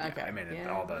 It's okay. I mean,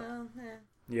 all the. Well,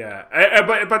 yeah,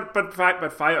 but a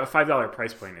 $5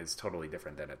 price point is totally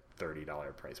different than a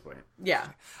 $30 price point. Yeah,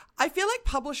 I feel like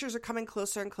publishers are coming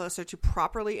closer and closer to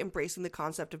properly embracing the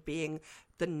concept of being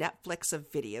the Netflix of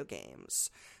video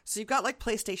games. So you've got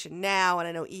PlayStation Now, and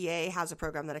I know EA has a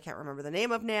program that I can't remember the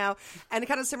name of now, and a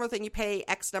kind of similar thing. You pay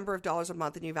X number of dollars a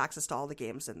month, and you have access to all the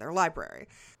games in their library.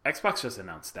 Xbox just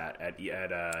announced that at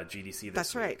GDC this week.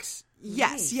 That's right.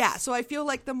 Yes, nice. Yeah. So I feel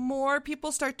like the more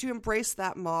people start to embrace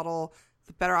that model,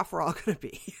 the better off we're all going to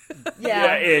be.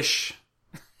 Yeah, ish.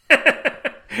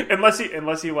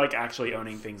 unless you like actually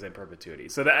owning things in perpetuity.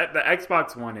 So the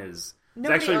Xbox One is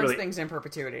nobody actually owns really, things in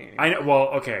perpetuity anymore. I know. Well,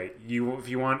 okay. If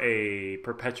you want a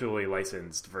perpetually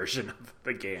licensed version of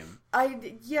the game,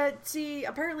 See,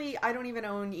 apparently I don't even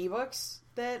own ebooks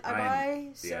that I buy.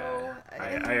 So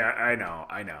I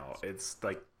know. It's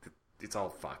it's all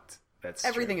fucked. That's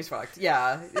everything true. is fucked.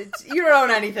 Yeah, you don't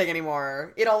own anything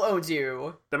anymore. It all owns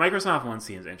you. The Microsoft one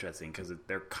seems interesting because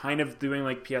they're kind of doing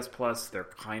PS Plus.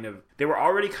 They were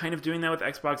already kind of doing that with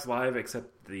Xbox Live,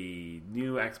 except the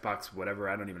new Xbox, whatever,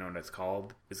 I don't even know what it's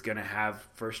called, is going to have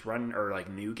first run or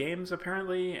new games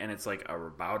apparently, and it's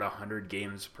about 100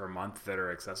 games per month that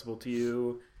are accessible to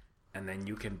you, and then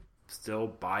you can still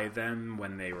buy them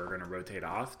when they were going to rotate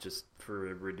off just for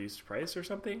a reduced price or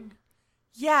something.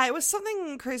 Yeah, it was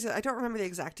something crazy. I don't remember the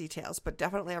exact details, but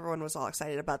definitely everyone was all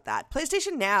excited about that.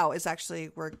 PlayStation Now is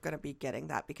actually, we're going to be getting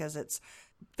that because it's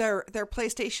their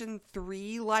PlayStation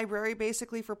 3 library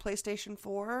basically for PlayStation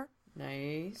 4.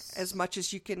 Nice. As much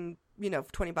as you can,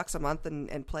 $20 a month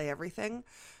and play everything.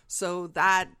 So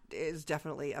that is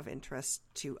definitely of interest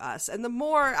to us. And the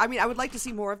more, I would like to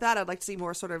see more of that. I'd like to see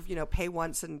more sort of, pay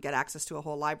once and get access to a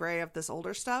whole library of this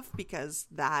older stuff because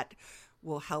that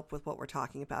will help with what we're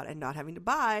talking about and not having to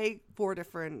buy 4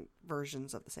 different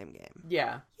versions of the same game.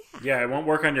 Yeah. Yeah, it won't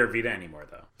work on your Vita anymore,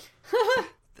 though.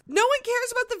 No one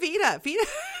cares about the Vita.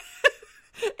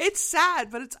 It's sad,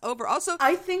 but it's over. Also,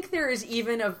 I think there's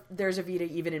a Vita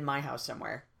even in my house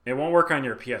somewhere. It won't work on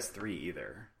your PS3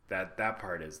 either. That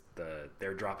part is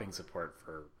they're dropping support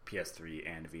for PS3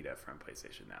 and Vita from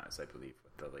PlayStation Now, as I believe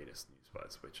what the latest news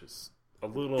was, which is a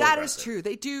little That aggressive. is true.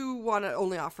 They do want to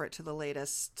only offer it to the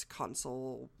latest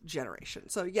console generation.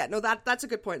 So yeah, no, that's a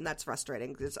good point, and that's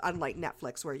frustrating. It's unlike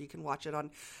Netflix where you can watch it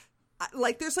on,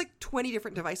 there's 20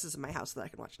 different devices in my house that I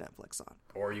can watch Netflix on.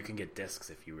 Or you can get discs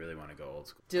if you really want to go old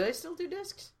school. Do they still do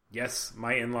discs? Yes,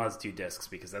 my in-laws do discs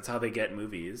because that's how they get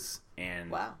movies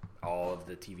and all of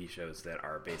the TV shows that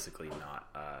are basically not,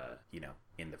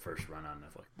 in the first run on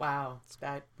Netflix. Wow,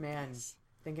 that man,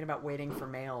 thinking about waiting for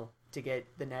mail to get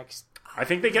the next. I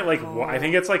think they get I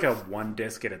think it's like a one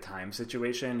disc at a time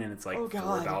situation, and it's like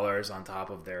 $4 on top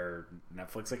of their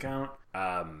Netflix account.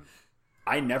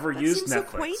 I never used seems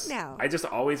Netflix. So quaint now. I just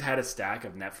always had a stack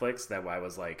of Netflix that I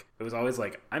was like, it was always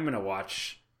like, I'm gonna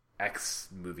watch X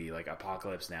movie, like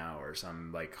Apocalypse Now, or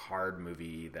some hard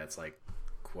movie that's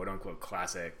quote unquote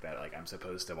classic that I'm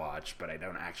supposed to watch, but I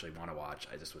don't actually want to watch.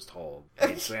 I just was told.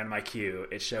 It's on my queue.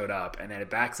 It showed up, and then it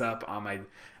backs up on my,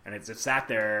 and it just sat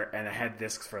there, and I had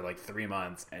discs for 3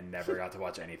 months and never got to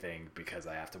watch anything because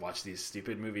I have to watch these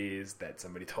stupid movies that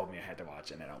somebody told me I had to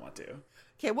watch, and I don't want to.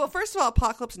 Okay, well, first of all,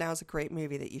 Apocalypse Now is a great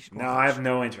movie that you should watch. No, I have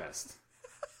no interest.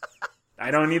 I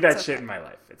don't need that shit in my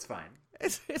life. It's fine.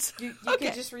 It's You okay.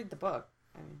 could just read the book.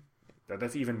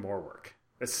 That's even more work.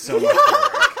 That's so much more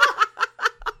work.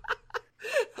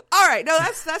 All right, no,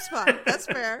 that's fine. That's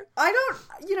fair.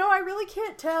 I really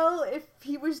can't tell if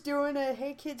he was doing a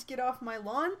 "Hey kids, get off my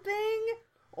lawn" thing,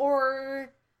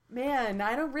 or man,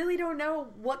 I don't know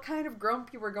what kind of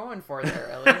grump you were going for there,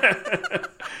 Ellie.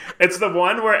 It's the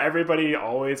one where everybody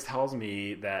always tells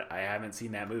me that I haven't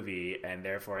seen that movie, and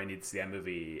therefore I need to see that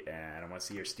movie, and I don't want to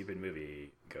see your stupid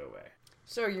movie. Go away.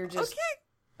 So you're just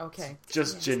okay.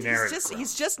 Just generic.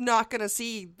 He's just not going to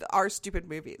see our stupid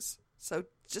movies. So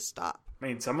just stop. I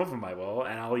mean, some of them I will,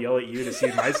 and I'll yell at you to see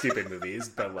my stupid movies,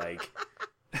 but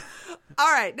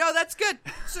All right, no, that's good.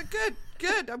 So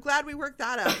good. I'm glad we worked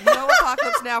that out. No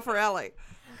Apocalypse Now for Ellie.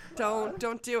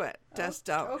 Don't do it. Just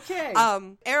don't. Okay.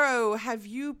 Arrow, have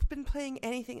you been playing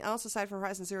anything else aside from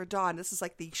Horizon Zero Dawn? This is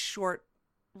the short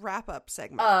wrap-up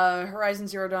segment. Horizon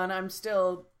Zero Dawn, I'm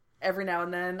still, every now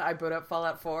and then, I boot up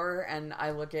Fallout 4, and I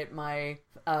look at my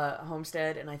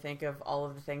homestead, and I think of all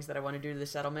of the things that I want to do to the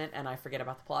settlement, and I forget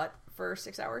about the plot for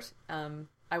 6 hours.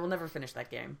 I will never finish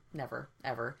that game. Never.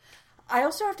 Ever. I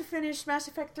also have to finish Mass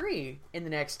Effect 3 in the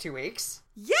next 2 weeks.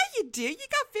 Yeah, you do. You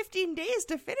got 15 days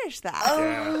to finish that.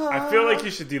 yeah, I feel like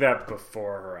you should do that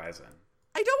before Horizon.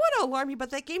 I don't want to alarm you,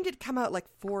 but that game did come out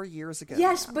 4 years ago.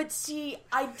 Yes, now. but see,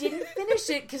 I didn't finish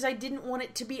it because I didn't want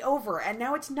it to be over, and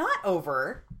now it's not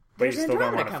over. But you There's still don't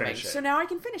Andromeda want to coming, finish it. so now I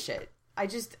can finish it. I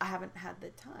haven't had the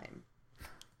time.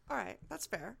 All right, that's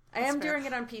fair. I am doing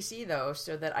it on PC, though,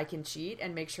 so that I can cheat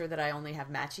and make sure that I only have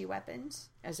matchy weapons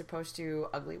as opposed to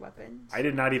ugly weapons. I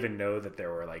did not even know that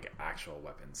there were actual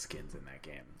weapon skins in that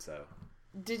game, so...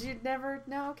 Did you never?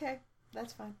 No, okay.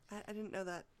 That's fine. I didn't know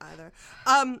that either.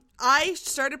 I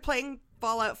started playing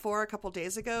Fallout 4 a couple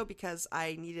days ago because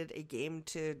I needed a game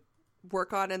to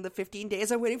work on in the 15 days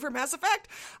I'm waiting for Mass Effect.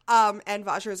 And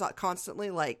Vajra is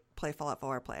constantly play Fallout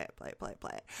 4, play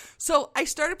it. So I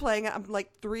started playing it. I'm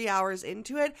 3 hours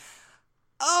into it.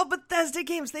 Oh, Bethesda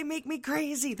games, they make me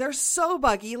crazy. They're so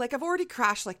buggy. I've already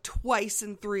crashed twice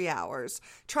in 3 hours.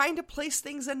 Trying to place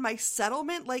things in my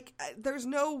settlement, there's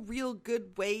no real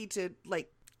good way to,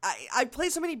 I play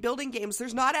so many building games.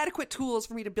 There's not adequate tools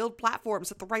for me to build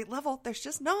platforms at the right level. There's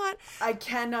just not. I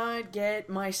cannot get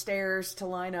my stairs to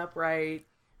line up right.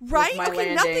 Right? My Okay,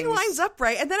 landings. nothing lines up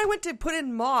right. And then I went to put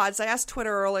in mods. I asked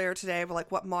Twitter earlier today,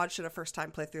 what mod should a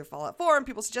first-time playthrough of Fallout 4? And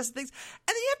people suggested things.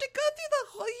 And then you have to go through the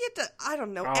whole, you have to, I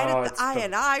don't know, edit the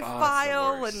INI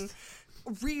file and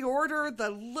reorder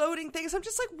the loading things. I'm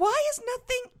just why is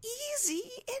nothing easy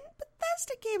in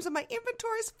Bethesda games? And my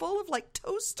inventory is full of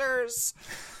toasters.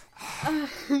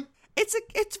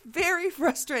 It's very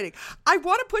frustrating. I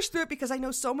want to push through it because I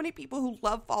know so many people who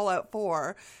love Fallout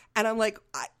 4, and I'm like,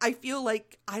 I feel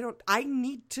like I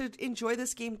need to enjoy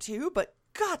this game too, but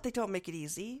God, they don't make it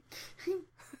easy.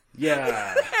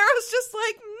 Yeah. Arrow's just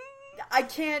like, I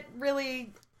can't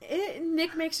really...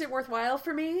 Nick makes it worthwhile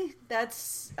for me.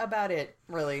 That's about it,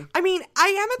 really. I mean, I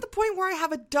am at the point where I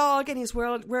have a dog and he's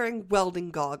wearing welding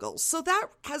goggles, so that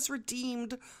has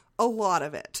redeemed a lot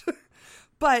of it.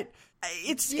 But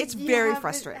it's very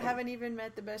frustrating. I haven't even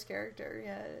met the best character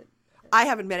yet. I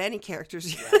haven't met any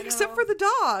characters yet, except for the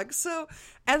dog. So,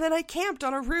 and then I camped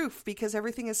on a roof because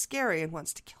everything is scary and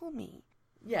wants to kill me.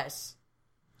 Yes.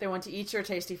 They want to eat your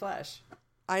tasty flesh.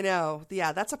 I know.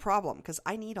 Yeah, that's a problem because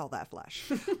I need all that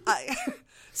flesh.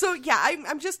 So yeah,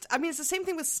 I'm just, I mean, it's the same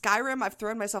thing with Skyrim. I've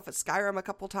thrown myself at Skyrim a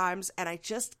couple times and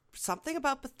something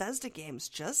about Bethesda games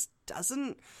just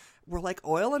doesn't, we're like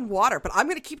oil and water, but I'm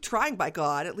going to keep trying, by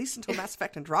God, at least until Mass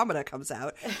Effect Andromeda comes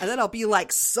out. And then I'll be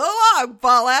like, so long,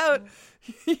 Fallout.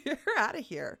 You're out of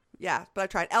here. Yeah, but I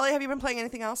tried. Ellie, have you been playing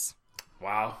anything else?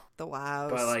 WoW. The WoWs.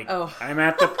 But like, I'm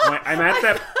at the point,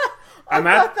 I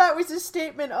thought that was a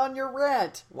statement on your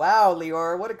rant. Wow,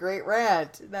 Lior, what a great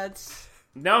rant. That's...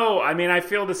 No, I mean, I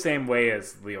feel the same way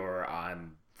as Lior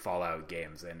on Fallout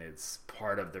games, and it's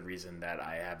part of the reason that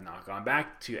I have not gone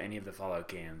back to any of the Fallout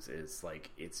games is,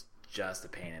 like, it's just a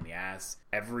pain in the ass.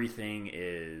 Everything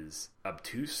is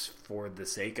obtuse for the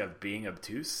sake of being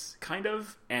obtuse, kind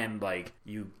of, and, like,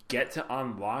 you get to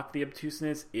unlock the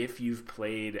obtuseness if you've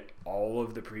played all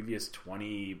of the previous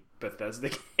 20 Bethesda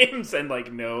games and,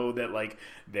 like, know that, like,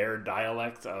 their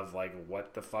dialect of, like,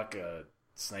 what the fuck a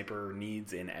sniper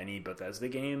needs in any Bethesda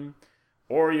game.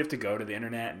 Or you have to go to the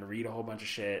internet and read a whole bunch of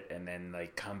shit and then,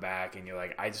 like, come back and you're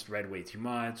like, I just read way too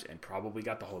much and probably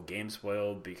got the whole game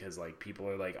spoiled because, like, people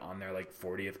are, like, on their, like,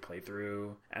 40th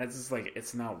playthrough. And it's just, like,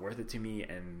 it's not worth it to me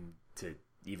and to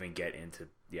even get into,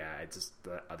 it's just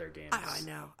the other games.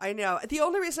 I know. The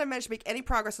only reason I managed to make any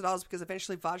progress at all is because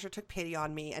eventually Vajra took pity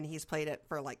on me and he's played it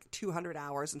for, like, 200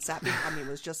 hours and sat behind me and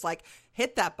was just like,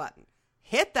 hit that button.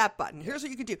 Hit that button. Here's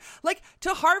what you can do. Like,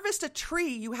 to harvest a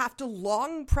tree, you have to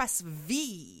long press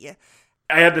V.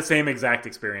 I had the same exact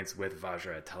experience with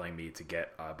Vajra telling me to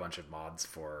get a bunch of mods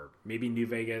for maybe New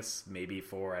Vegas, maybe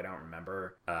for, I don't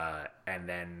remember. And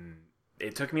then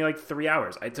it took me like 3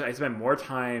 hours. I spent more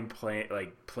time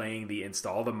playing the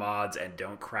install the mods and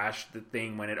don't crash the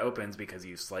thing when it opens because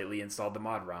you slightly installed the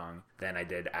mod wrong than I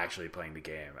did actually playing the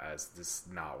game. As this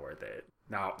not worth it.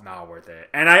 Not worth it.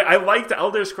 And I liked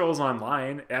Elder Scrolls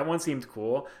Online. That one seemed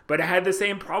cool, but it had the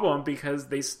same problem because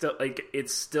they still, like, it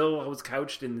still was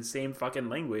couched in the same fucking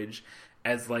language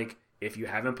as, like, if you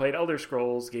haven't played Elder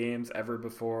Scrolls games ever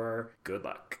before, good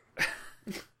luck.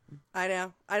 I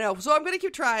know. So I'm going to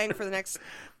keep trying for the next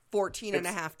 14 and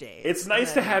a half days. It's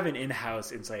nice to have an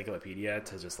in-house encyclopedia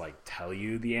to just, like, tell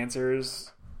you the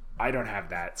answers. I don't have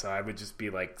that, so I would just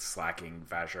be, like, slacking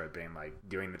Vajra, being, like,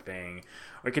 doing the thing.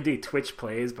 Or it could be Twitch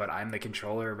plays, but I'm the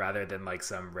controller rather than, like,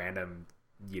 some random,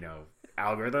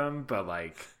 algorithm. But,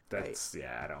 like, that's,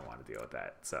 I don't want to deal with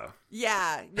that, so.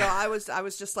 Yeah, no, I was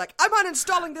just like, I'm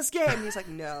uninstalling this game. And he's like,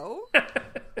 no,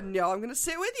 I'm going to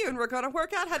sit with you and we're going to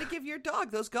work out how to give your dog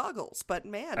those goggles. But,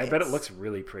 man, I bet it looks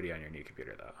really pretty on your new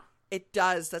computer, though. It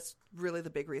does. That's really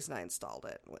the big reason I installed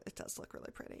it. It does look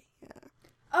really pretty, yeah.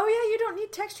 Oh yeah, you don't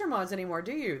need texture mods anymore,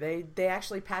 do you? They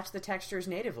actually patch the textures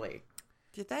natively.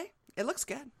 Did they? It looks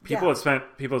good. People have spent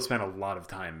a lot of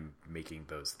time making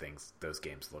those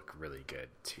games look really good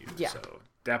too. Yeah. So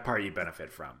that part you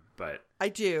benefit from, but I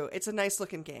do. It's a nice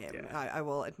looking game. Yeah. I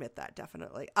will admit that,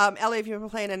 definitely. Ellie, have you been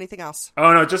playing anything else?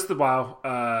 Oh no, just the WoW.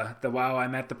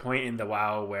 I'm at the point in the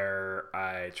WoW where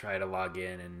I try to log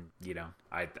in and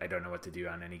I don't know what to do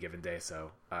on any given day,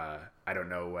 so I don't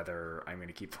know whether I'm going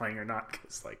to keep playing or not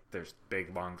because there's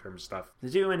big long term stuff to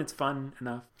do and it's fun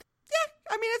enough.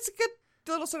 Yeah, I mean it's a good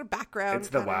little sort of background. It's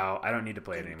the WoW. I don't need to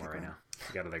play it anymore right now.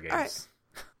 I got other games. All right.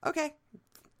 Okay.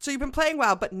 So you've been playing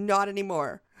WoW, but not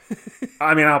anymore.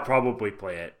 I mean, I'll probably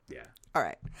play it. Yeah. All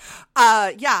right.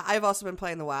 Yeah, I've also been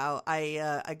playing the WoW.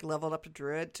 I leveled up to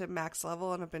Druid to max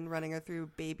level, and I've been running her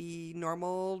through baby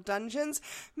normal dungeons.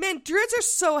 Man, Druids are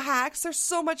so hacks. They're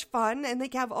so much fun, and they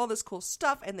have all this cool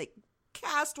stuff, and they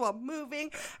cast while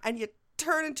moving, and you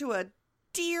turn into a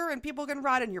deer, and people can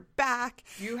ride on your back.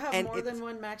 You have more than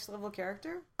one max level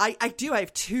character? I do. I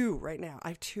have two right now. I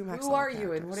have two max level characters. Who are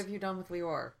you, and what have you done with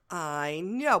Lior? I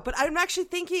know, but I'm actually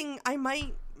thinking I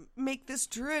might make this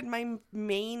Druid my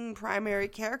main primary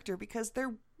character because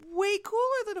they're way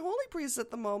cooler than Holy Priests at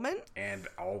the moment. And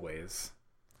always.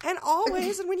 And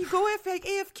when you go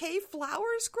AFK,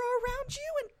 flowers grow around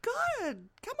you, and good.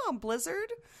 Come on,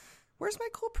 Blizzard. Where's my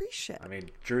cool priest shit? I mean,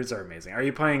 druids are amazing. Are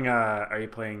you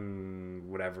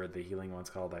playing whatever the healing one's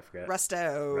called? I forget.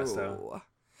 Resto.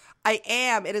 I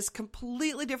am. It is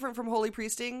completely different from Holy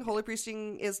Priesting. Holy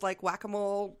Priesting is like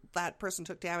whack-a-mole. That person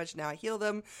took damage, now I heal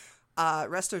them.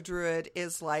 Resto Druid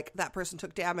is like, that person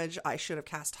took damage, I should have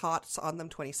cast Hots on them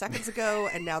 20 seconds ago,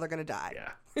 and now they're going to die.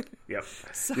 Yeah. Yep.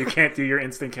 So- You can't do your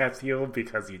instant cast heal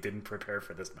because you didn't prepare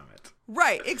for this moment.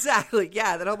 Right, exactly.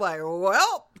 Yeah, then I'm like,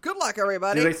 well, good luck,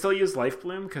 everybody. Do they still use Life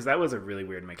Bloom? Because that was a really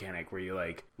weird mechanic where you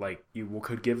like you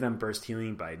could give them burst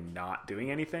healing by not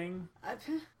doing anything.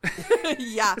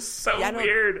 Yeah. It's so Yeah, no-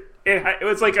 weird.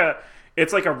 It's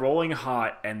like a rolling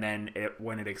hot, and then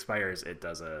when it expires, it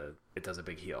does a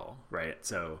big heal, right?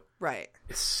 So Right.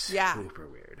 it's super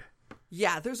weird.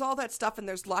 Yeah, there's all that stuff, and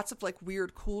there's lots of like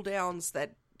weird cooldowns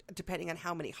that, depending on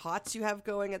how many hots you have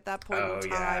going at that point in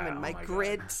time, and my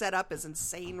grid God. setup is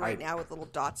insane right now with little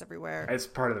dots everywhere. It's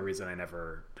part of the reason I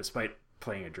never, despite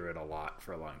playing a druid a lot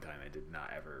for a long time, I did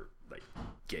not ever like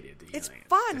get into healing. It's It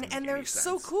fun, didn't and make they're any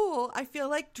so sense. cool. I feel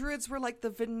like druids were like the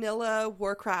vanilla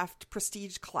Warcraft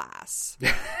prestige class.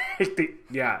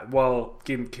 Yeah, well,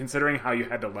 considering how you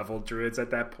had to level druids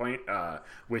at that point,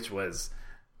 which was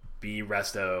be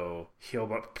resto, heal,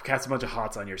 cast a bunch of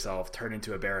hots on yourself, turn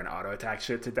into a bear and auto attack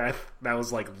shit to death. That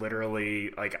was like literally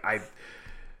like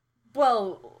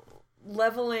Well,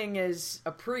 leveling as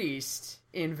a priest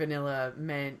in vanilla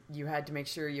meant you had to make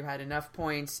sure you had enough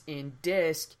points in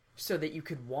disc so that you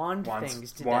could wand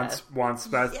things to death. Wand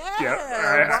spec.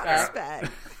 Yeah, Yep.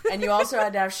 spec. And you also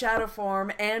had to have shadow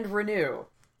form and renew.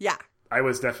 Yeah. I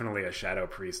was definitely a shadow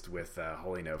priest with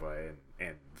Holy Nova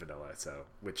and vanilla, so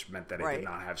which meant that I did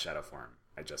not have shadow form.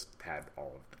 I just had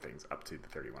all of the things up to the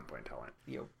 31-point talent.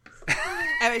 You.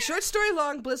 Anyway, short story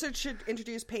long, Blizzard should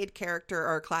introduce paid character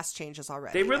or class changes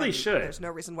already. They really and should. There's no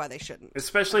reason why they shouldn't.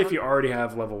 Especially if you already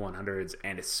have level 100s,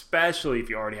 and especially if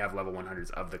you already have level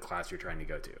 100s of the class you're trying to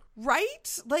go to.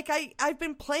 Right? Like, I've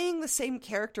been playing the same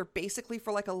character basically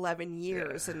for like 11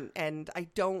 years, and I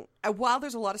don't... While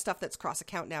there's a lot of stuff that's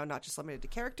cross-account now, not just limited to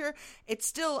character, it's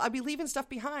still... I'd be leaving stuff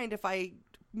behind if I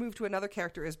move to another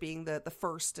character as being the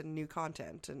first and new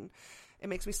content, and it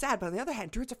makes me sad. But on the other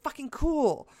hand, druids are fucking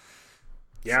cool.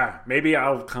 Yeah, maybe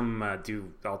I'll come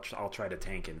I'll try to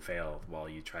tank and fail while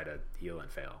you try to heal and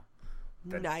fail.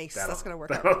 Nice. That's going to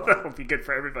work out That'll, well. that'll be good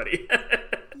for everybody.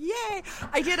 Yay!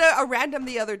 I did a random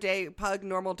the other day, Pug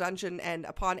normal dungeon, and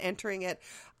upon entering it,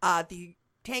 the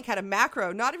tank had a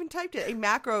macro, not even typed it, a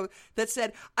macro that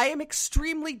said, I am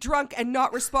extremely drunk and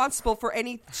not responsible for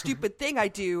any stupid thing I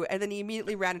do, and then he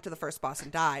immediately ran into the first boss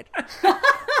and died.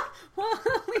 Well,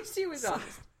 at least he was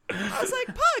honest. I was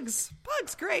like,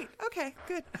 Pugs, great. Okay,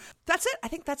 good. That's it. I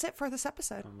think that's it for this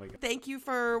episode. Oh my God. Thank you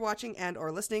for watching and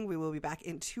or listening. We will be back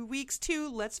in 2 weeks to,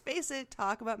 let's face it,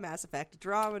 talk about Mass Effect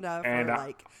Andromeda And, for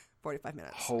like 45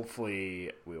 minutes.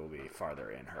 Hopefully, we will be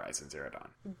farther in Horizon Zero Dawn.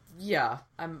 Yeah,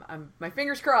 I'm my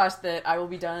fingers crossed that I will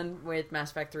be done with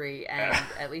Mass Effect 3 and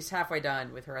at least halfway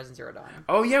done with Horizon Zero Dawn.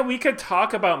 Oh yeah, we could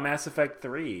talk about Mass Effect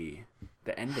 3,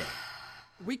 the ending.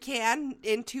 We can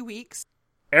in 2 weeks.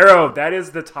 Arrow, that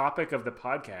is the topic of the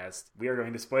podcast. We are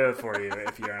going to spoil it for you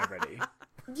if you aren't ready.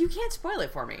 You can't spoil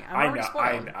it for me. I'm I already know,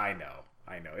 spoiled.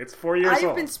 I know. It's 4 years old.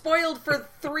 I've been spoiled for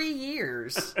 3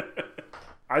 years.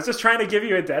 I was just trying to give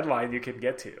you a deadline you could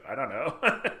get to. I don't know.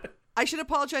 I should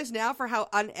apologize now for how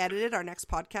unedited our next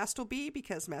podcast will be,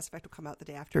 because Mass Effect will come out the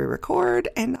day after we record,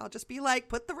 and I'll just be like,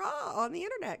 put the raw on the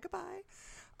internet. Goodbye.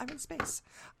 I'm in space.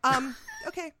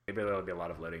 Okay. Maybe there'll be a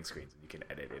lot of loading screens and you can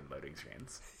edit in loading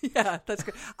screens. Yeah, that's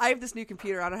good. I have this new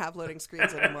computer. I don't have loading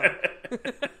screens anymore.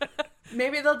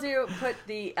 Maybe they'll put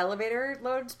the elevator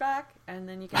loads back, and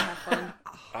then you can have fun.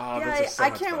 Oh, Yeah, this is so I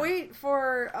much can't fun. wait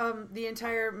for the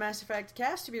entire Mass Effect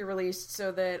cast to be released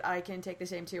so that I can take the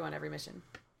same 2 on every mission.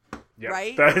 Yep.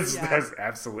 Right? That's Yeah.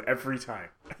 absolutely every time.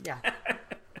 Yeah.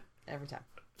 Every time.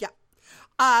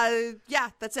 Yeah,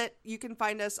 that's it. You can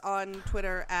find us on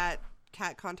Twitter at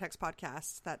Cat Context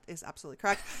Podcast. That is absolutely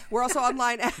correct. We're also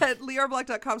online at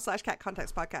leorblog.com/Cat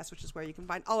Context Podcast, which is where you can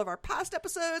find all of our past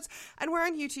episodes. And we're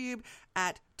on YouTube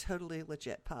at Totally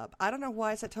Legit Pub. I don't know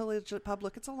why it's at Totally Legit Pub.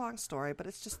 Look, it's a long story, but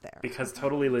it's just there. Because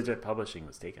Totally Legit Publishing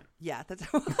was taken. Yeah, that's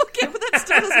okay, but that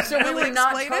still doesn't So we really were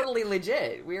not explain it. totally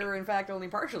legit. We were, in fact, only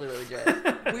partially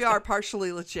legit. We are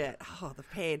partially legit. Oh, the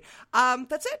pain.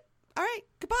 That's it. All right.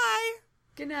 Goodbye.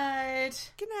 Good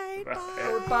night. Good night. Bye.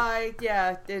 Or Bye. bye.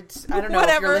 Yeah, it's. I don't know if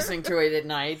Whatever. you're listening to it at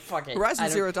night. Fuck it. I Horizon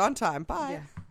don't- Zero Dawn time. Bye. Yeah.